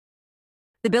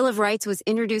 The Bill of Rights was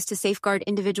introduced to safeguard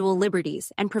individual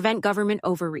liberties and prevent government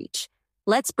overreach.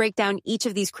 Let's break down each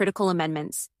of these critical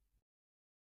amendments.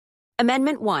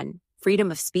 Amendment 1,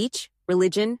 freedom of speech,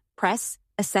 religion, press,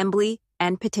 assembly,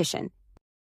 and petition.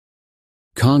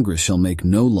 Congress shall make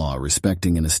no law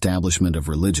respecting an establishment of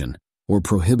religion, or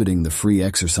prohibiting the free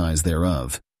exercise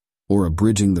thereof, or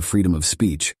abridging the freedom of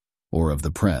speech, or of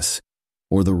the press,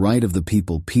 or the right of the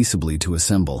people peaceably to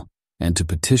assemble, and to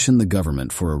petition the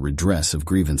government for a redress of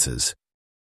grievances.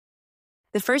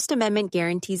 The First Amendment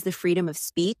guarantees the freedom of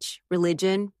speech,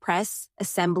 religion, press,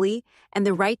 assembly, and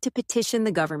the right to petition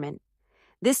the government.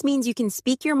 This means you can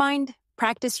speak your mind,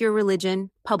 practice your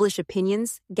religion, publish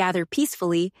opinions, gather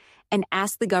peacefully, and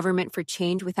ask the government for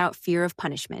change without fear of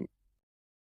punishment.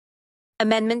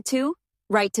 Amendment 2,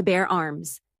 right to bear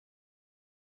arms.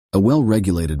 A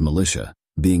well-regulated militia,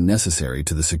 being necessary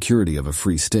to the security of a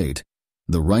free state,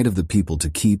 the right of the people to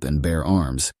keep and bear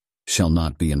arms shall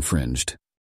not be infringed.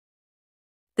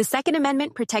 The Second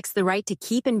Amendment protects the right to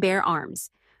keep and bear arms.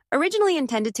 Originally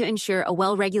intended to ensure a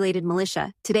well-regulated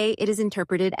militia, today it is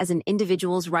interpreted as an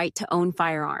individual's right to own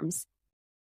firearms.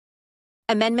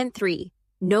 Amendment 3,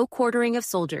 no quartering of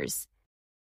soldiers.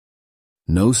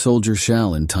 No soldier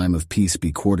shall in time of peace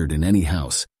be quartered in any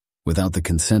house, without the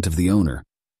consent of the owner,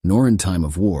 nor in time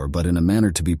of war but in a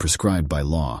manner to be prescribed by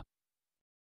law.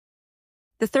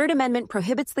 The Third Amendment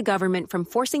prohibits the government from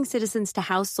forcing citizens to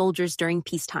house soldiers during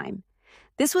peacetime.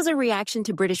 This was a reaction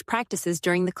to British practices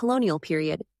during the colonial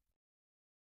period.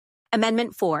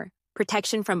 Amendment 4,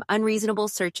 protection from unreasonable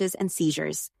searches and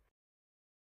seizures.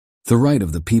 The right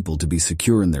of the people to be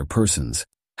secure in their persons,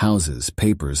 houses,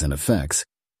 papers, and effects,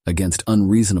 against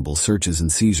unreasonable searches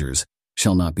and seizures,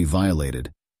 shall not be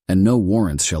violated, and no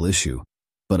warrants shall issue,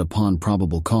 but upon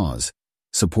probable cause,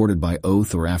 supported by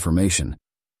oath or affirmation,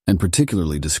 and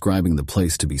particularly describing the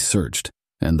place to be searched,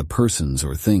 and the persons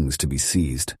or things to be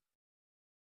seized.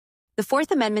 The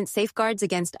Fourth Amendment safeguards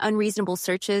against unreasonable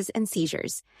searches and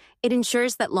seizures. It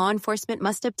ensures that law enforcement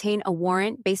must obtain a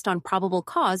warrant based on probable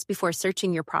cause before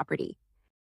searching your property.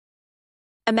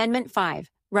 Amendment 5,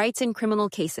 rights in criminal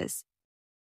cases.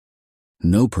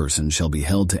 No person shall be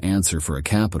held to answer for a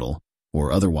capital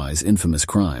or otherwise infamous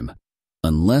crime,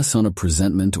 unless on a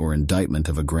presentment or indictment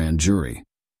of a grand jury,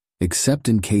 except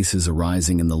in cases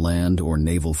arising in the land or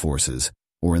naval forces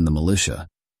or in the militia,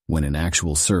 when in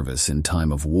actual service in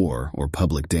time of war or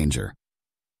public danger.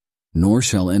 Nor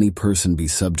shall any person be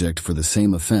subject for the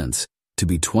same offense to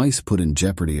be twice put in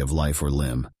jeopardy of life or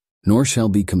limb, nor shall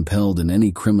be compelled in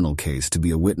any criminal case to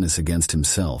be a witness against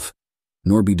himself,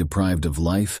 nor be deprived of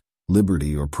life,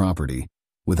 liberty, or property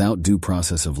without due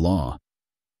process of law.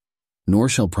 Nor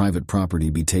shall private property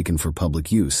be taken for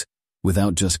public use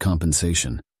without just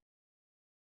compensation.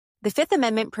 The Fifth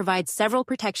Amendment provides several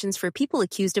protections for people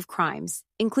accused of crimes,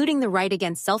 including the right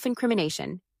against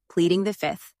self-incrimination, pleading the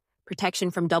Fifth,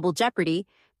 protection from double jeopardy,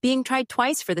 being tried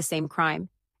twice for the same crime,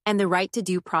 and the right to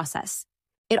due process.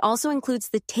 It also includes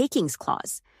the Takings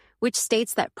Clause, which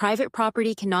states that private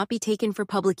property cannot be taken for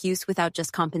public use without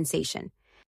just compensation.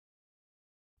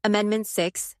 Amendment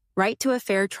 6, right to a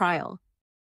fair trial.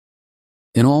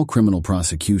 In all criminal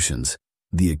prosecutions,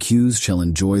 the accused shall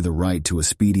enjoy the right to a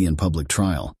speedy and public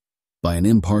trial, by an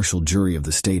impartial jury of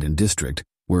the state and district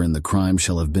wherein the crime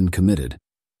shall have been committed,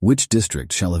 which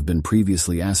district shall have been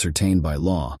previously ascertained by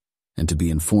law, and to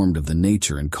be informed of the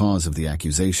nature and cause of the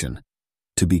accusation,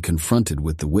 to be confronted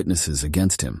with the witnesses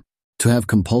against him, to have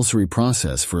compulsory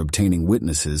process for obtaining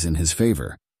witnesses in his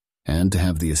favor, and to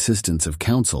have the assistance of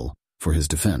counsel for his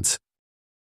defense.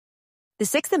 The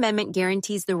Sixth Amendment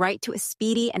guarantees the right to a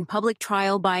speedy and public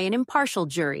trial by an impartial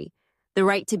jury, the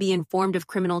right to be informed of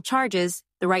criminal charges,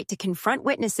 the right to confront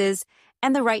witnesses,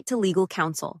 and the right to legal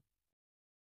counsel.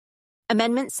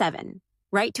 Amendment 7,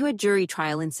 right to a jury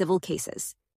trial in civil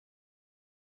cases.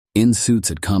 In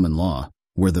suits at common law,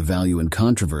 where the value in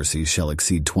controversy shall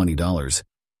exceed $20,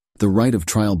 the right of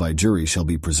trial by jury shall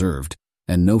be preserved,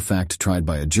 and no fact tried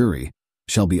by a jury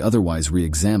shall be otherwise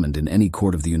re-examined in any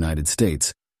court of the United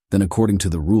States than according to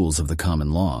the rules of the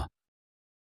common law.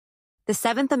 The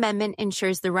 7th Amendment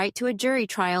ensures the right to a jury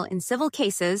trial in civil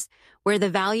cases where the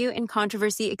value in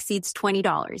controversy exceeds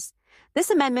 $20. This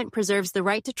amendment preserves the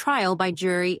right to trial by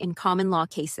jury in common law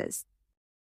cases.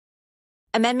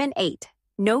 Amendment 8.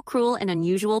 No cruel and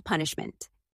unusual punishment.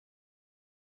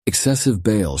 Excessive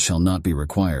bail shall not be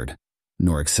required,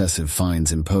 nor excessive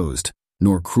fines imposed,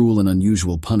 nor cruel and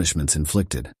unusual punishments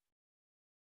inflicted.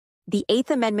 The 8th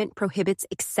Amendment prohibits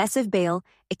excessive bail,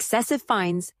 excessive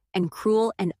fines, and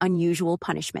cruel and unusual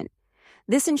punishment.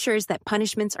 This ensures that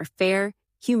punishments are fair,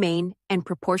 humane, and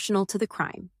proportional to the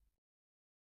crime.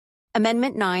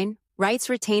 Amendment 9. Rights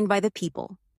retained by the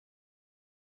people.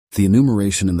 The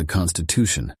enumeration in the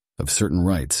Constitution of certain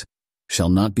rights shall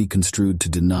not be construed to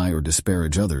deny or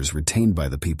disparage others retained by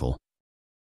the people.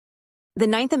 The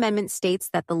 9th Amendment states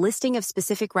that the listing of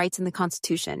specific rights in the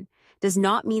Constitution does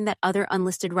not mean that other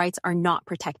unlisted rights are not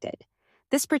protected.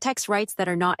 This protects rights that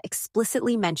are not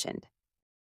explicitly mentioned.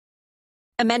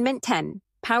 Amendment 10.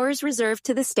 Powers reserved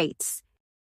to the states.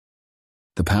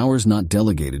 The powers not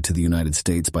delegated to the United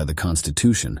States by the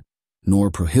Constitution,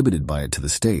 nor prohibited by it to the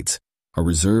states, are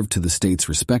reserved to the states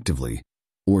respectively,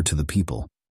 or to the people.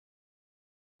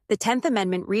 The 10th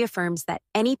Amendment reaffirms that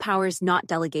any powers not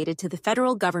delegated to the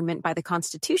federal government by the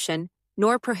Constitution,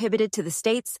 nor prohibited to the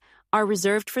states, are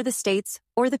reserved for the states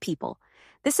or the people.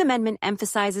 This amendment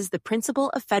emphasizes the principle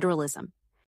of federalism.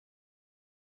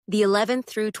 The 11th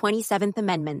through 27th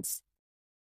Amendments.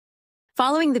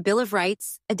 Following the Bill of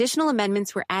Rights, additional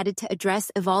amendments were added to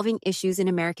address evolving issues in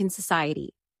American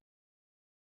society.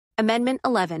 Amendment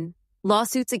 11.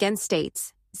 Lawsuits against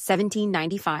states,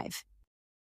 1795.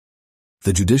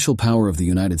 The judicial power of the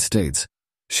United States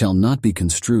shall not be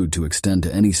construed to extend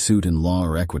to any suit in law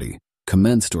or equity,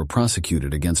 commenced or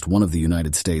prosecuted against one of the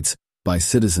United States by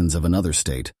citizens of another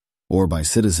state, or by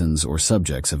citizens or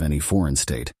subjects of any foreign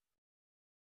state.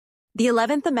 The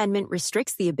 11th Amendment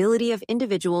restricts the ability of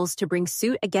individuals to bring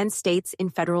suit against states in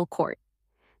federal court.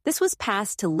 This was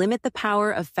passed to limit the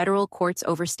power of federal courts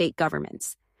over state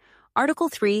governments. Article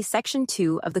 3, Section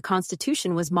 2 of the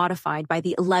Constitution was modified by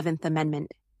the 11th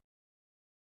Amendment.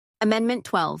 Amendment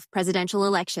 12, Presidential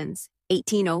Elections,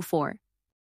 1804.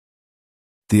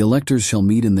 The electors shall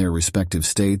meet in their respective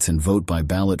states and vote by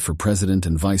ballot for president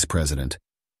and vice president,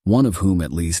 one of whom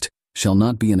at least shall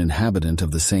not be an inhabitant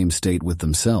of the same state with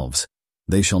themselves.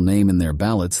 They shall name in their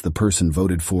ballots the person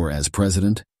voted for as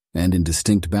president, and in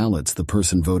distinct ballots the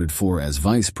person voted for as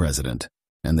vice president,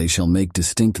 and they shall make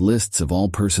distinct lists of all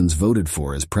persons voted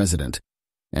for as president,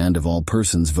 and of all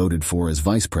persons voted for as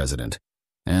vice president,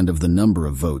 and of the number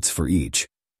of votes for each,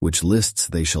 which lists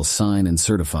they shall sign and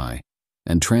certify,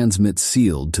 and transmit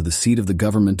sealed to the seat of the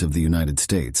government of the United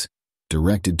States,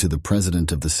 directed to the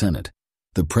President of the Senate.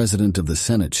 The President of the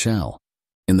Senate shall,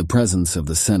 in the presence of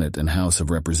the Senate and House of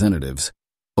Representatives,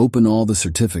 open all the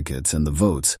certificates, and the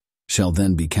votes shall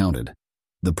then be counted.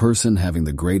 The person having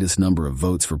the greatest number of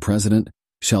votes for president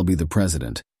shall be the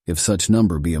president, if such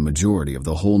number be a majority of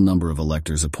the whole number of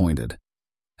electors appointed.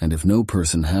 And if no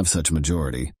person have such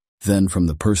majority, then from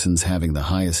the persons having the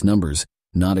highest numbers,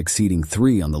 not exceeding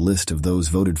 3 on the list of those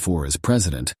voted for as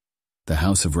president, the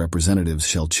House of Representatives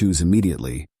shall choose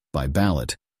immediately, by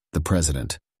ballot, the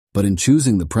president. But in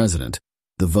choosing the president,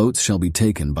 the votes shall be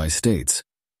taken by states,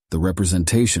 the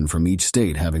representation from each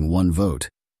state having 1 vote.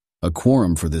 A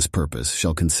quorum for this purpose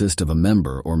shall consist of a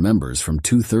member or members from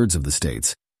 2/3 of the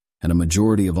states, and a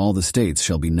majority of all the states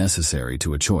shall be necessary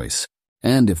to a choice.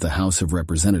 And if the House of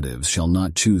Representatives shall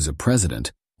not choose a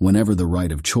president, whenever the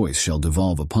right of choice shall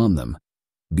devolve upon them,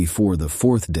 before the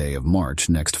 4th day of March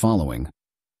next following,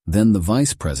 then the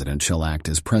vice president shall act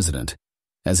as president,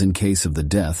 as in case of the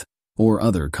death or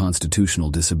other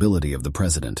constitutional disability of the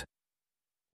president.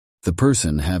 The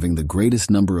person having the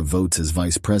greatest number of votes as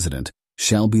vice president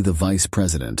shall be the vice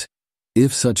president,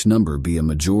 if such number be a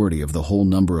majority of the whole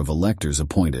number of electors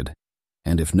appointed,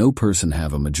 and if no person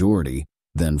have a majority,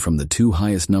 then from the 2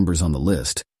 highest numbers on the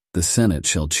list, the Senate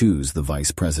shall choose the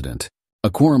vice president. A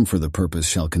quorum for the purpose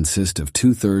shall consist of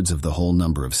 2/3 of the whole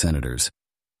number of senators,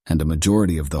 and a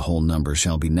majority of the whole number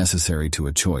shall be necessary to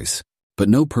a choice. But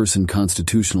no person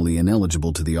constitutionally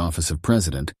ineligible to the office of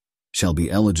president shall be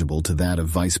eligible to that of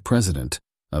vice president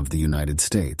of the United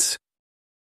States.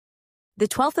 The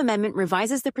 12th Amendment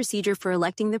revises the procedure for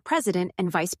electing the president and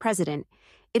vice president.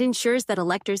 It ensures that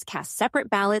electors cast separate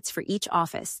ballots for each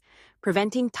office,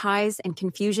 preventing ties and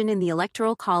confusion in the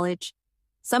Electoral College.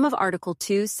 Some of Article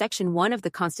 2, Section 1 of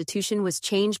the Constitution was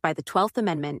changed by the 12th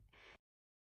Amendment.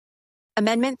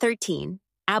 Amendment 13,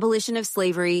 Abolition of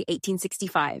Slavery,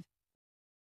 1865.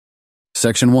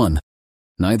 Section 1.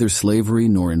 Neither slavery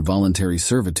nor involuntary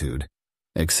servitude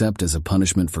except as a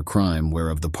punishment for crime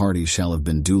whereof the parties shall have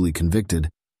been duly convicted,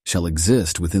 shall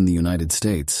exist within the United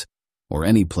States, or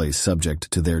any place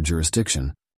subject to their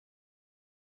jurisdiction.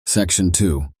 Section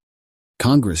 2.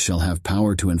 Congress shall have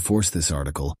power to enforce this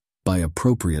article by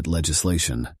appropriate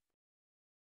legislation.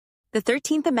 The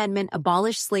 13th Amendment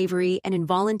abolished slavery and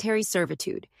involuntary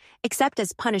servitude, except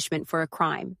as punishment for a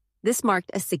crime. This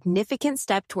marked a significant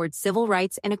step towards civil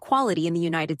rights and equality in the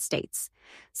United States.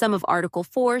 Some of Article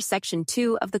 4, Section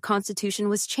 2 of the Constitution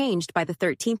was changed by the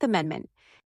 13th Amendment.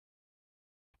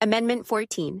 Amendment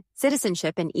 14,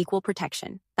 Citizenship and Equal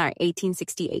Protection,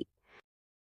 1868.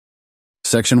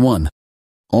 Section 1.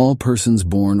 All persons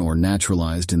born or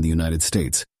naturalized in the United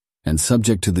States, and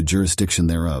subject to the jurisdiction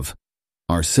thereof,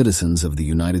 are citizens of the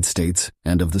United States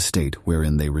and of the state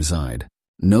wherein they reside.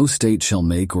 No state shall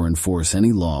make or enforce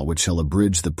any law which shall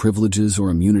abridge the privileges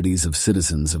or immunities of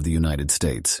citizens of the United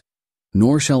States.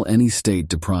 Nor shall any state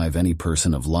deprive any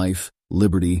person of life,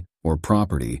 liberty, or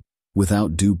property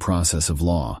without due process of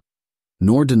law,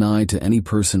 nor deny to any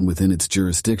person within its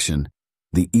jurisdiction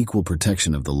the equal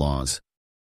protection of the laws.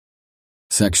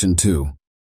 Section 2.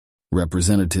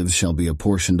 Representatives shall be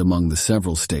apportioned among the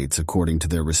several states according to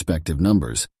their respective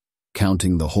numbers,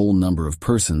 counting the whole number of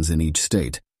persons in each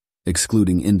state,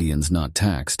 excluding Indians not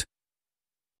taxed.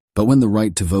 But when the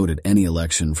right to vote at any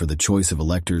election for the choice of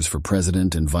electors for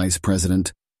President and Vice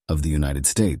President of the United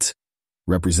States,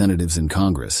 representatives in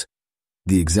Congress,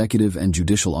 the executive and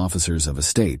judicial officers of a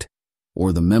state,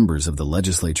 or the members of the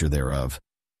legislature thereof,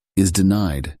 is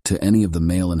denied to any of the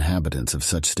male inhabitants of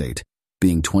such state,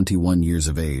 being 21 years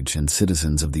of age and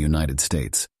citizens of the United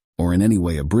States, or in any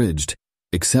way abridged,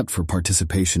 except for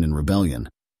participation in rebellion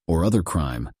or other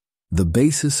crime, the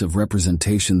basis of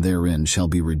representation therein shall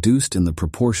be reduced in the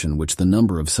proportion which the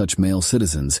number of such male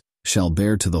citizens shall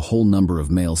bear to the whole number of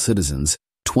male citizens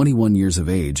 21 years of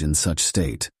age in such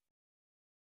state.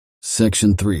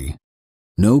 Section 3.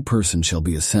 No person shall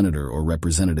be a senator or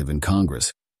representative in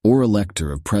Congress, or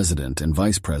elector of President and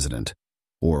Vice President,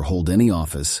 or hold any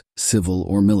office, civil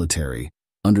or military,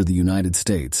 under the United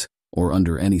States, or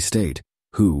under any state,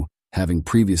 who, having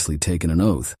previously taken an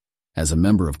oath, as a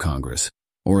member of Congress,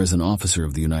 or as an officer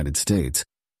of the United States,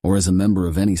 or as a member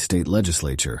of any state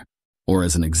legislature, or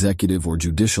as an executive or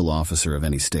judicial officer of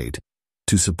any state,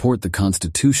 to support the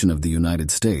Constitution of the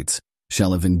United States,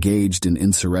 shall have engaged in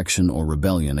insurrection or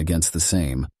rebellion against the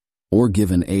same, or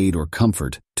given aid or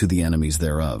comfort to the enemies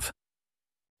thereof.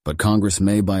 But Congress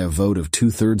may, by a vote of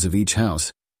 2/3 of each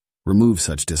house, remove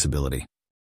such disability.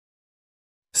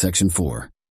 Section 4.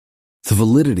 The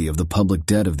validity of the public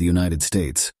debt of the United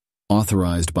States,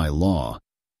 authorized by law,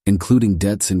 including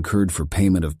debts incurred for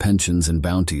payment of pensions and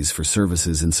bounties for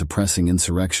services in suppressing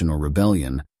insurrection or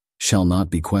rebellion, shall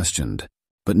not be questioned.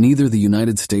 But neither the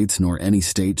United States nor any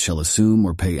state shall assume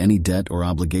or pay any debt or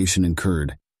obligation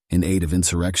incurred in aid of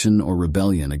insurrection or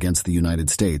rebellion against the United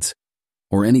States,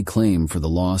 or any claim for the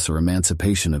loss or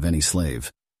emancipation of any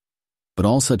slave. But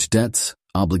all such debts,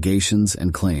 obligations,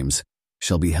 and claims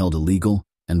shall be held illegal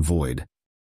and void.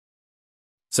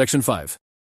 Section 5.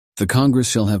 The Congress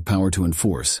shall have power to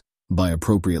enforce, by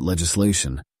appropriate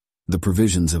legislation, the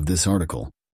provisions of this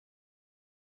article.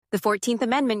 The 14th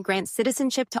Amendment grants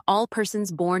citizenship to all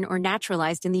persons born or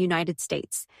naturalized in the United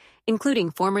States,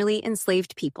 including formerly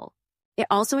enslaved people. It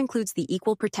also includes the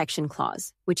Equal Protection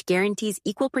Clause, which guarantees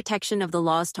equal protection of the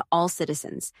laws to all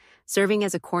citizens, serving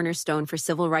as a cornerstone for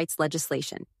civil rights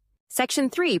legislation. Section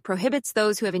 3 prohibits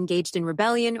those who have engaged in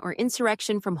rebellion or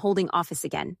insurrection from holding office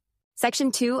again.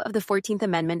 Section 2 of the 14th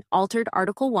Amendment altered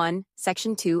Article 1,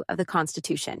 Section 2 of the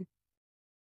Constitution.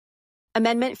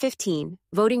 Amendment 15,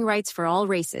 Voting Rights for All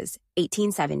Races,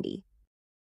 1870.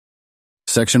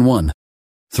 Section 1.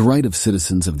 The right of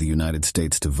citizens of the United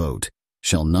States to vote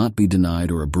shall not be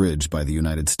denied or abridged by the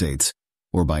United States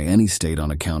or by any state on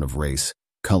account of race,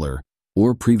 color,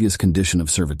 or previous condition of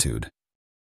servitude.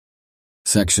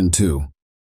 Section 2.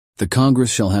 The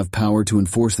Congress shall have power to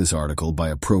enforce this article by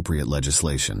appropriate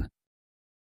legislation.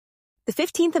 The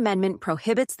 15th Amendment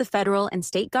prohibits the federal and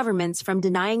state governments from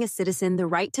denying a citizen the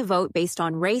right to vote based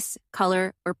on race,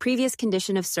 color, or previous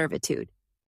condition of servitude.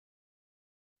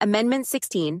 Amendment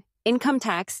 16, Income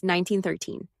Tax,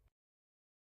 1913.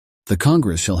 The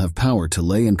Congress shall have power to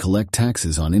lay and collect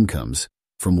taxes on incomes,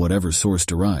 from whatever source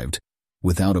derived,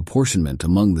 without apportionment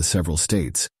among the several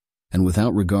states, and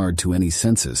without regard to any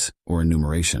census or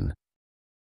enumeration.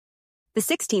 The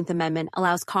 16th Amendment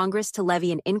allows Congress to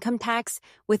levy an income tax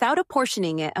without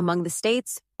apportioning it among the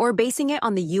states or basing it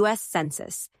on the U.S.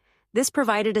 Census. This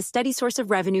provided a steady source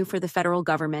of revenue for the federal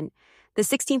government. The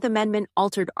 16th Amendment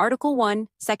altered Article 1,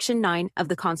 Section 9 of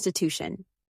the Constitution.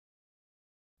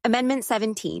 Amendment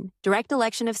 17, Direct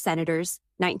Election of Senators,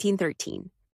 1913.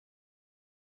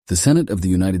 The Senate of the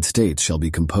United States shall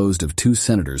be composed of 2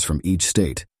 senators from each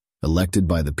state, elected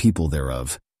by the people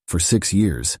thereof, for 6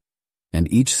 years, and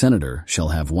each senator shall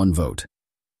have 1 vote.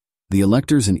 The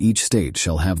electors in each state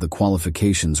shall have the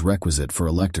qualifications requisite for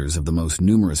electors of the most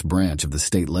numerous branch of the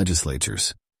state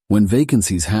legislatures. When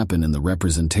vacancies happen in the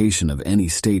representation of any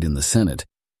state in the Senate,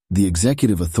 the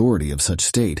executive authority of such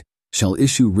state shall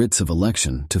issue writs of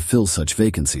election to fill such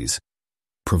vacancies,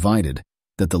 provided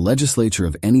that the legislature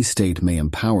of any state may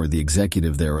empower the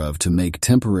executive thereof to make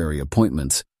temporary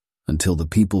appointments until the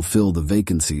people fill the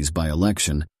vacancies by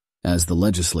election, as the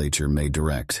legislature may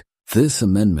direct. This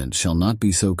amendment shall not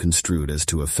be so construed as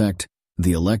to affect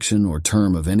the election or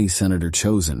term of any senator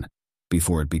chosen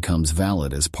before it becomes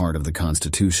valid as part of the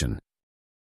Constitution.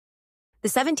 The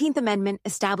 17th Amendment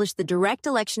established the direct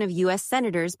election of U.S.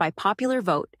 senators by popular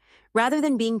vote rather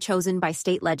than being chosen by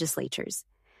state legislatures.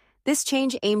 This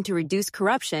change aimed to reduce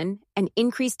corruption and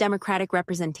increase democratic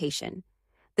representation.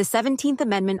 The 17th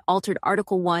Amendment altered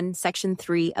Article 1, Section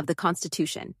 3 of the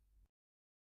Constitution.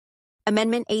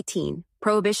 Amendment 18,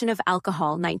 Prohibition of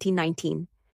Alcohol, 1919.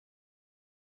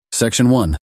 Section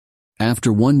 1.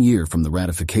 After 1 year from the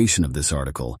ratification of this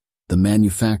article, the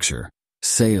manufacture,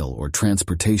 sale, or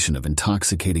transportation of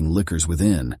intoxicating liquors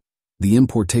within, the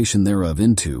importation thereof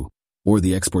into, or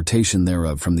the exportation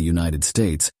thereof from the United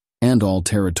States, and all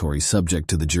territory subject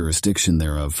to the jurisdiction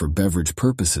thereof for beverage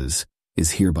purposes,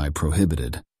 is hereby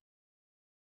prohibited.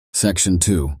 Section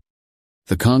 2.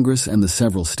 The Congress and the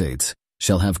several states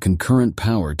shall have concurrent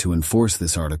power to enforce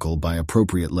this article by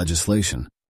appropriate legislation.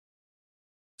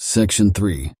 Section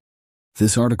 3.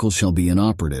 This article shall be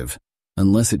inoperative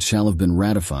unless it shall have been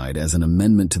ratified as an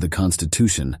amendment to the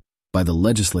Constitution by the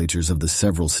legislatures of the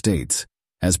several states,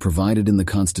 as provided in the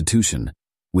Constitution,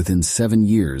 within 7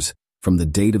 years from the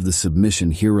date of the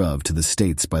submission hereof to the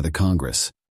states by the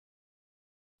Congress.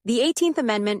 The 18th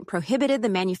Amendment prohibited the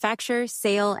manufacture,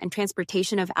 sale, and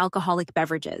transportation of alcoholic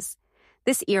beverages.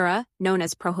 This era, known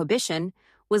as Prohibition,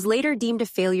 was later deemed a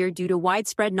failure due to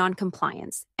widespread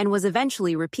noncompliance and was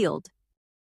eventually repealed.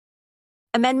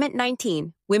 Amendment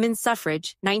 19, Women's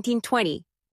Suffrage, 1920.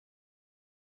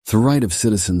 The right of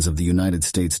citizens of the United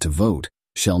States to vote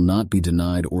shall not be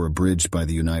denied or abridged by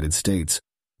the United States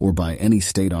or by any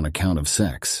state on account of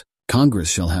sex. Congress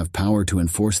shall have power to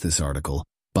enforce this article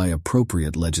by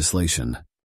appropriate legislation.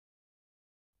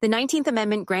 The 19th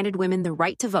Amendment granted women the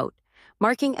right to vote,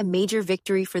 marking a major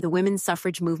victory for the women's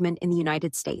suffrage movement in the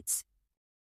United States.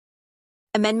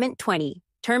 Amendment 20,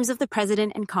 Terms of the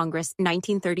President and Congress,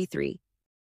 1933.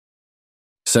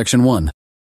 Section 1.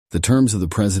 The terms of the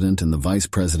President and the Vice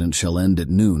President shall end at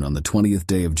noon on the 20th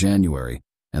day of January,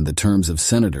 and the terms of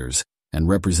Senators and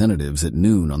Representatives at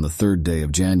noon on the 3rd day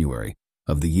of January,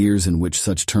 of the years in which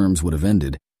such terms would have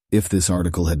ended, if this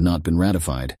article had not been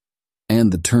ratified,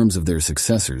 and the terms of their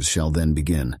successors shall then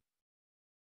begin.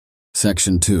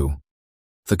 Section 2.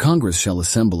 The Congress shall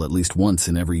assemble at least once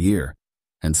in every year,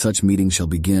 and such meeting shall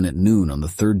begin at noon on the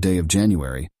 3rd day of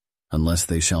January, unless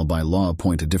they shall by law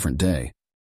appoint a different day.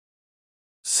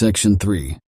 Section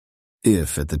 3.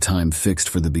 If, at the time fixed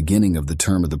for the beginning of the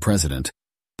term of the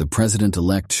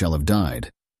President-elect shall have died,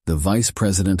 the Vice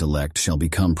President-elect shall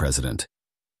become President.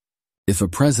 If a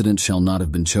President shall not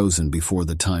have been chosen before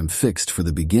the time fixed for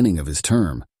the beginning of his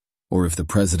term, or if the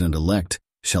President-elect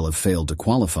shall have failed to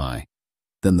qualify,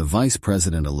 then the Vice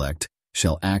President-elect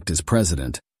shall act as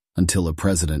President until a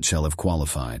President shall have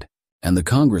qualified. And the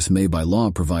Congress may by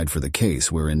law provide for the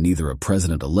case wherein neither a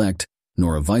President-elect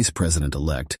nor a Vice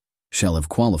President-elect shall have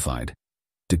qualified,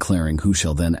 declaring who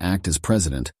shall then act as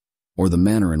President, or the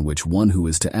manner in which one who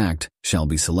is to act shall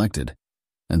be selected,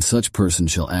 and such person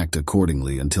shall act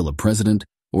accordingly until a President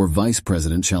or Vice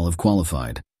President shall have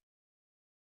qualified.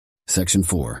 Section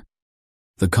 4.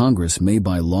 The Congress may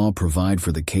by law provide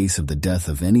for the case of the death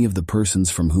of any of the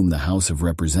persons from whom the House of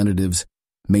Representatives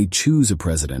may choose a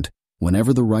President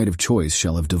whenever the right of choice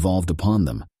shall have devolved upon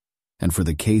them, and for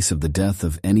the case of the death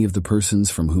of any of the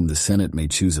persons from whom the Senate may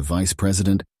choose a Vice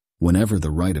President whenever the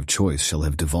right of choice shall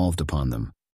have devolved upon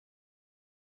them.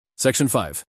 Section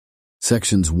 5.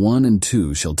 Sections 1 and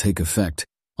 2 shall take effect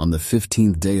on the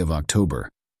 15th day of October,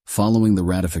 following the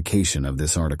ratification of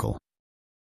this article.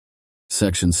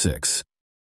 Section 6.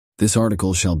 This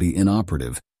article shall be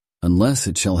inoperative unless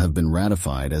it shall have been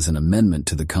ratified as an amendment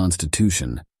to the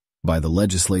Constitution by the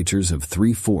legislatures of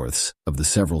 3/4 of the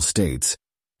several states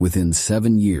within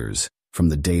 7 years from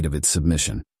the date of its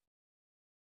submission.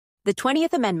 The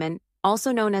 20th Amendment,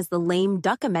 also known as the Lame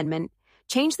Duck Amendment,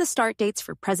 changed the start dates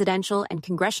for presidential and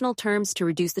congressional terms to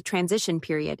reduce the transition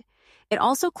period. It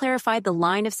also clarified the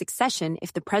line of succession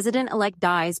if the president-elect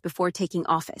dies before taking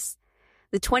office.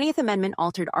 The 20th Amendment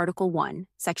altered Article 1,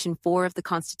 Section 4 of the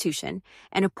Constitution,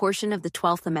 and a portion of the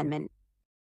 12th Amendment.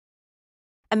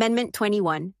 Amendment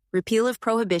 21, Repeal of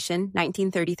Prohibition,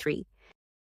 1933.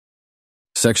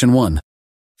 Section 1.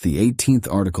 The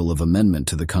 18th Article of Amendment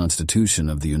to the Constitution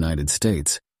of the United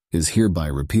States is hereby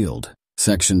repealed.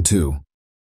 Section 2.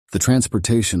 The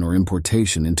transportation or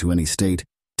importation into any state,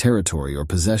 territory, or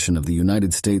possession of the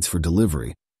United States for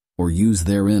delivery, or use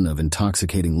therein of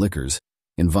intoxicating liquors,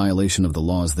 in violation of the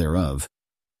laws thereof,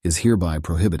 is hereby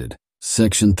prohibited.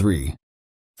 Section 3.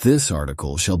 This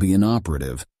article shall be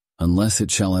inoperative unless it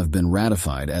shall have been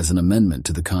ratified as an amendment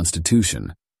to the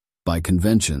Constitution by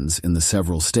conventions in the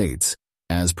several states,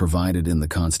 as provided in the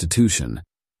Constitution,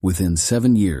 within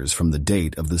 7 years from the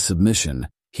date of the submission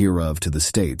hereof to the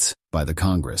states by the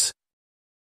Congress.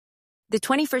 The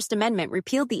 21st Amendment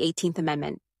repealed the 18th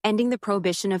Amendment, ending the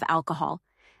prohibition of alcohol.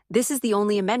 This is the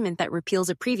only amendment that repeals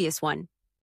a previous one.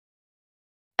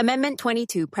 Amendment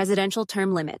 22, Presidential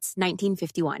Term Limits,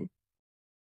 1951.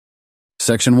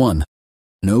 Section 1.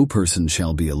 No person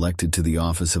shall be elected to the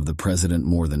office of the President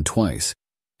more than twice,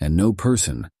 and no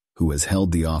person who has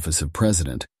held the office of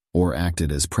President or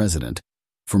acted as President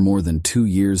for more than 2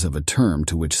 years of a term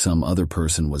to which some other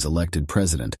person was elected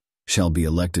President shall be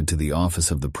elected to the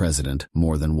office of the President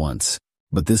more than once.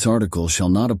 But this article shall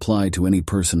not apply to any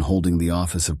person holding the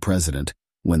office of President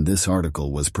when this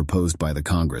article was proposed by the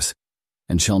Congress,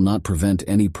 and shall not prevent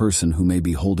any person who may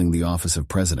be holding the office of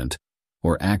President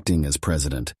or acting as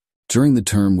President during the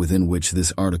term within which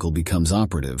this article becomes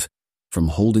operative from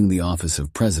holding the office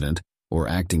of President or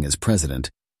acting as President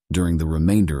during the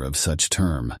remainder of such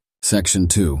term. Section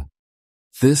 2.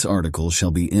 This article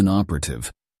shall be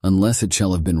inoperative unless it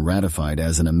shall have been ratified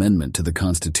as an amendment to the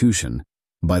Constitution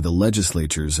by the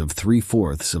legislatures of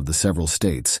 3/4 of the several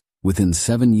states within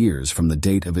 7 years from the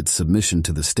date of its submission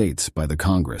to the states by the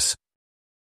Congress.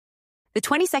 The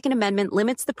 22nd Amendment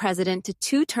limits the president to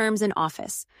 2 terms in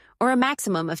office, or a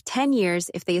maximum of 10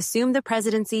 years if they assume the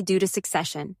presidency due to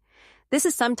succession. This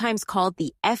is sometimes called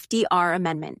the FDR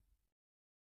Amendment.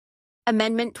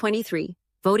 Amendment 23,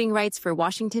 Voting Rights for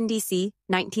Washington, D.C.,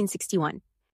 1961.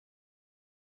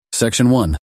 Section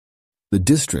 1. The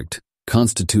district,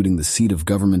 constituting the seat of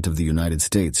government of the United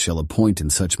States, shall appoint in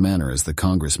such manner as the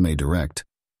Congress may direct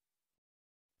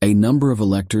a number of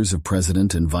electors of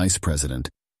President and Vice President,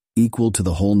 equal to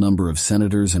the whole number of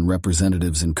senators and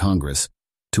representatives in Congress,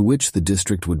 to which the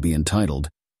district would be entitled,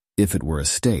 if it were a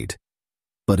state,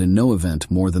 but in no event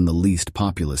more than the least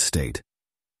populous state.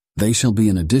 They shall be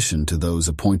in addition to those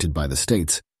appointed by the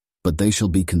states, but they shall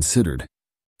be considered,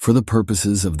 for the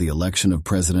purposes of the election of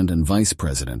President and Vice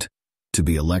President, to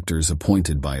be electors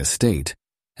appointed by a state,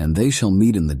 and they shall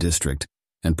meet in the district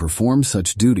and perform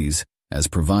such duties as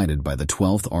provided by the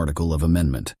 12th Article of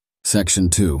Amendment. Section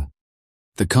 2.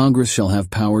 The Congress shall have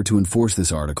power to enforce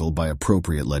this article by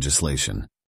appropriate legislation.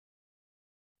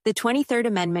 The 23rd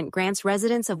Amendment grants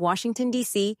residents of Washington,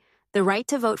 D.C. the right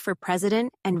to vote for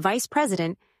President and Vice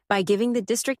President by giving the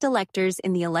district electors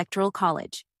in the Electoral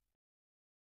College.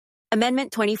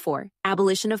 Amendment 24,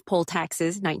 Abolition of Poll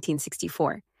Taxes,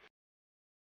 1964.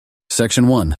 Section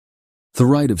 1. The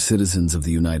right of citizens of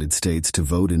the United States to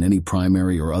vote in any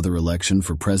primary or other election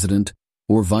for President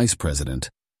or Vice President,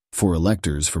 for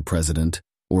electors for President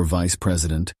or Vice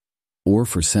President, or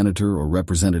for Senator or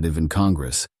Representative in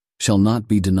Congress, shall not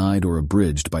be denied or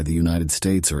abridged by the United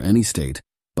States or any state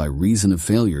by reason of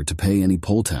failure to pay any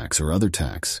poll tax or other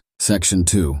tax. Section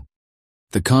 2.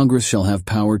 The Congress shall have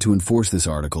power to enforce this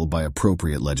article by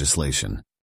appropriate legislation.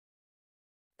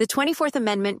 The 24th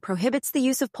Amendment prohibits the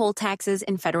use of poll taxes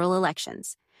in federal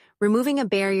elections, removing a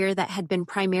barrier that had been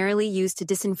primarily used to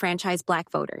disenfranchise Black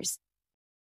voters.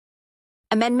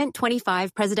 Amendment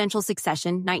 25, Presidential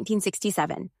Succession,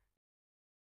 1967.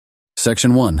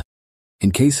 Section 1.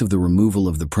 In case of the removal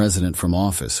of the President from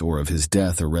office or of his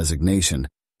death or resignation,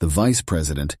 the Vice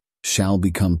President shall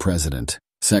become President.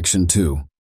 Section 2.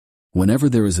 Whenever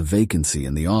there is a vacancy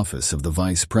in the office of the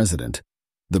Vice President,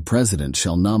 the President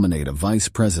shall nominate a Vice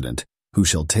President who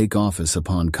shall take office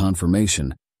upon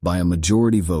confirmation by a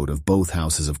majority vote of both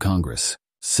houses of Congress.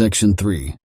 Section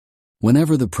 3.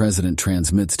 Whenever the President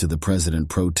transmits to the President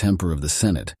pro tempore of the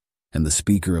Senate and the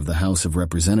Speaker of the House of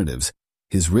Representatives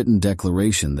his written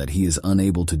declaration that he is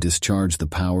unable to discharge the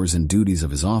powers and duties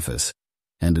of his office,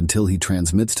 and until he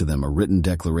transmits to them a written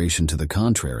declaration to the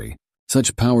contrary,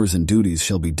 such powers and duties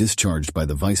shall be discharged by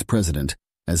the Vice President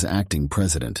as acting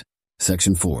President.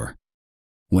 Section 4.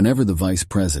 Whenever the Vice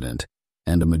President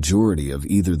and a majority of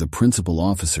either the principal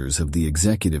officers of the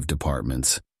executive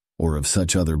departments or of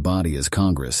such other body as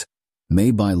Congress, may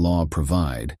by law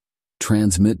provide,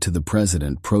 transmit to the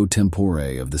President pro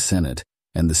tempore of the Senate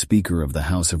and the Speaker of the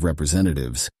House of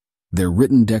Representatives their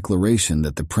written declaration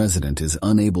that the President is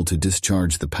unable to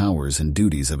discharge the powers and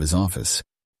duties of his office.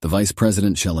 The Vice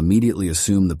President shall immediately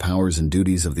assume the powers and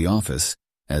duties of the office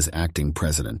as acting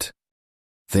President.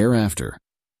 Thereafter,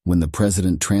 when the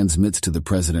President transmits to the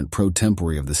President pro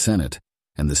tempore of the Senate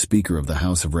and the Speaker of the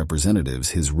House of Representatives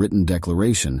his written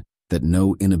declaration that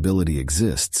no inability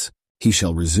exists, he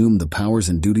shall resume the powers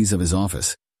and duties of his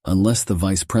office unless the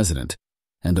Vice President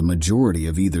and a majority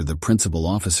of either the principal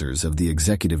officers of the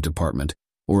executive department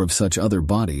or of such other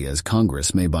body as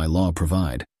Congress may by law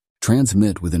provide,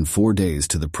 transmit within 4 days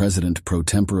to the President pro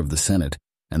tempore of the Senate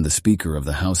and the Speaker of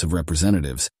the House of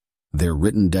Representatives their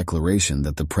written declaration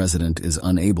that the President is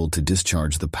unable to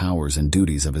discharge the powers and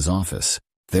duties of his office.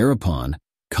 Thereupon,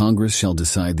 Congress shall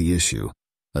decide the issue,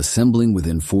 assembling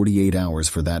within 48 hours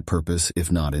for that purpose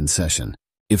if not in session.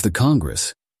 If the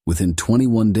Congress, within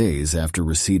 21 days after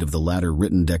receipt of the latter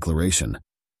written declaration,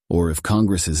 or if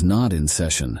Congress is not in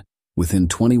session, within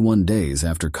 21 days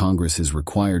after Congress is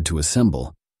required to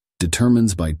assemble,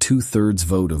 determines by 2/3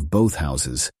 vote of both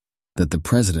houses that the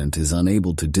President is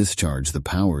unable to discharge the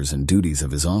powers and duties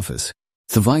of his office,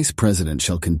 the Vice President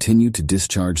shall continue to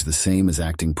discharge the same as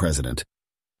acting President.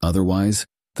 Otherwise,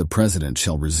 the President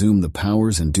shall resume the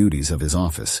powers and duties of his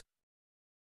office.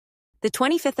 The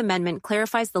 25th Amendment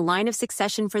clarifies the line of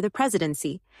succession for the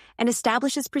presidency and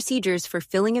establishes procedures for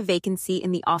filling a vacancy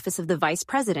in the office of the Vice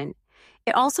President.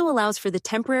 It also allows for the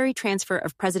temporary transfer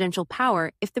of presidential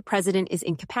power if the President is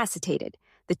incapacitated.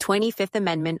 The 25th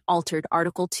Amendment altered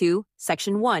Article 2,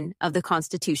 Section 1 of the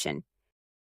Constitution.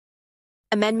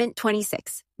 Amendment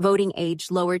 26, Voting Age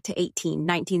Lowered to 18,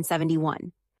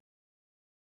 1971.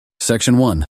 Section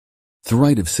 1. The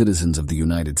right of citizens of the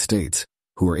United States,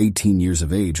 who are 18 years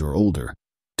of age or older,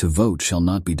 to vote shall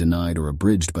not be denied or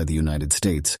abridged by the United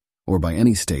States or by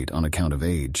any state on account of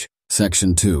age.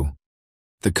 Section 2.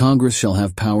 The Congress shall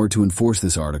have power to enforce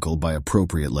this article by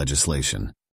appropriate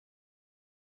legislation.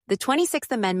 The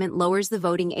 26th Amendment lowers the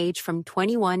voting age from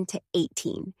 21 to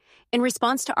 18 in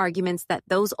response to arguments that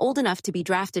those old enough to be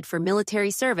drafted for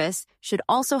military service should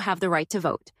also have the right to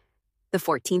vote. The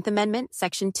 14th Amendment,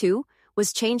 Section 2,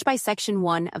 was changed by Section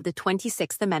 1 of the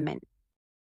 26th Amendment.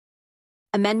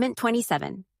 Amendment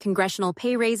 27, Congressional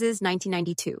Pay Raises,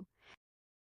 1992.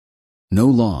 No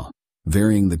law,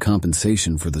 varying the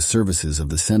compensation for the services of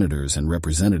the senators and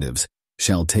representatives,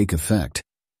 shall take effect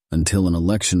until an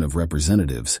election of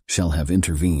representatives shall have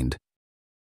intervened.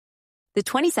 The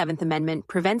 27th Amendment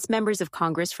prevents members of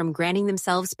Congress from granting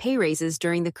themselves pay raises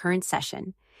during the current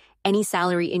session. Any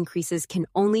salary increases can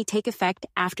only take effect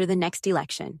after the next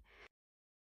election.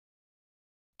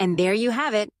 And there you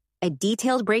have it, a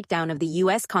detailed breakdown of the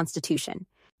U.S. Constitution,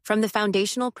 from the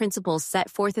foundational principles set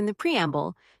forth in the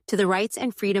Preamble to the rights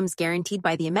and freedoms guaranteed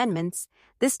by the amendments.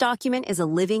 This document is a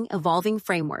living, evolving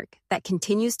framework that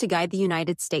continues to guide the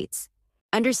United States.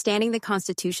 Understanding the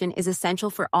Constitution is essential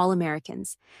for all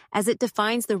Americans, as it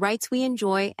defines the rights we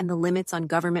enjoy and the limits on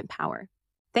government power.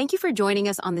 Thank you for joining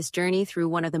us on this journey through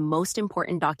one of the most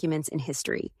important documents in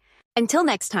history. Until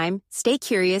next time, stay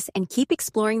curious and keep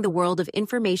exploring the world of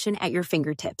information at your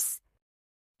fingertips.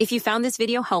 If you found this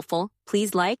video helpful,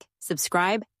 please like,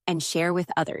 subscribe, and share with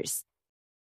others.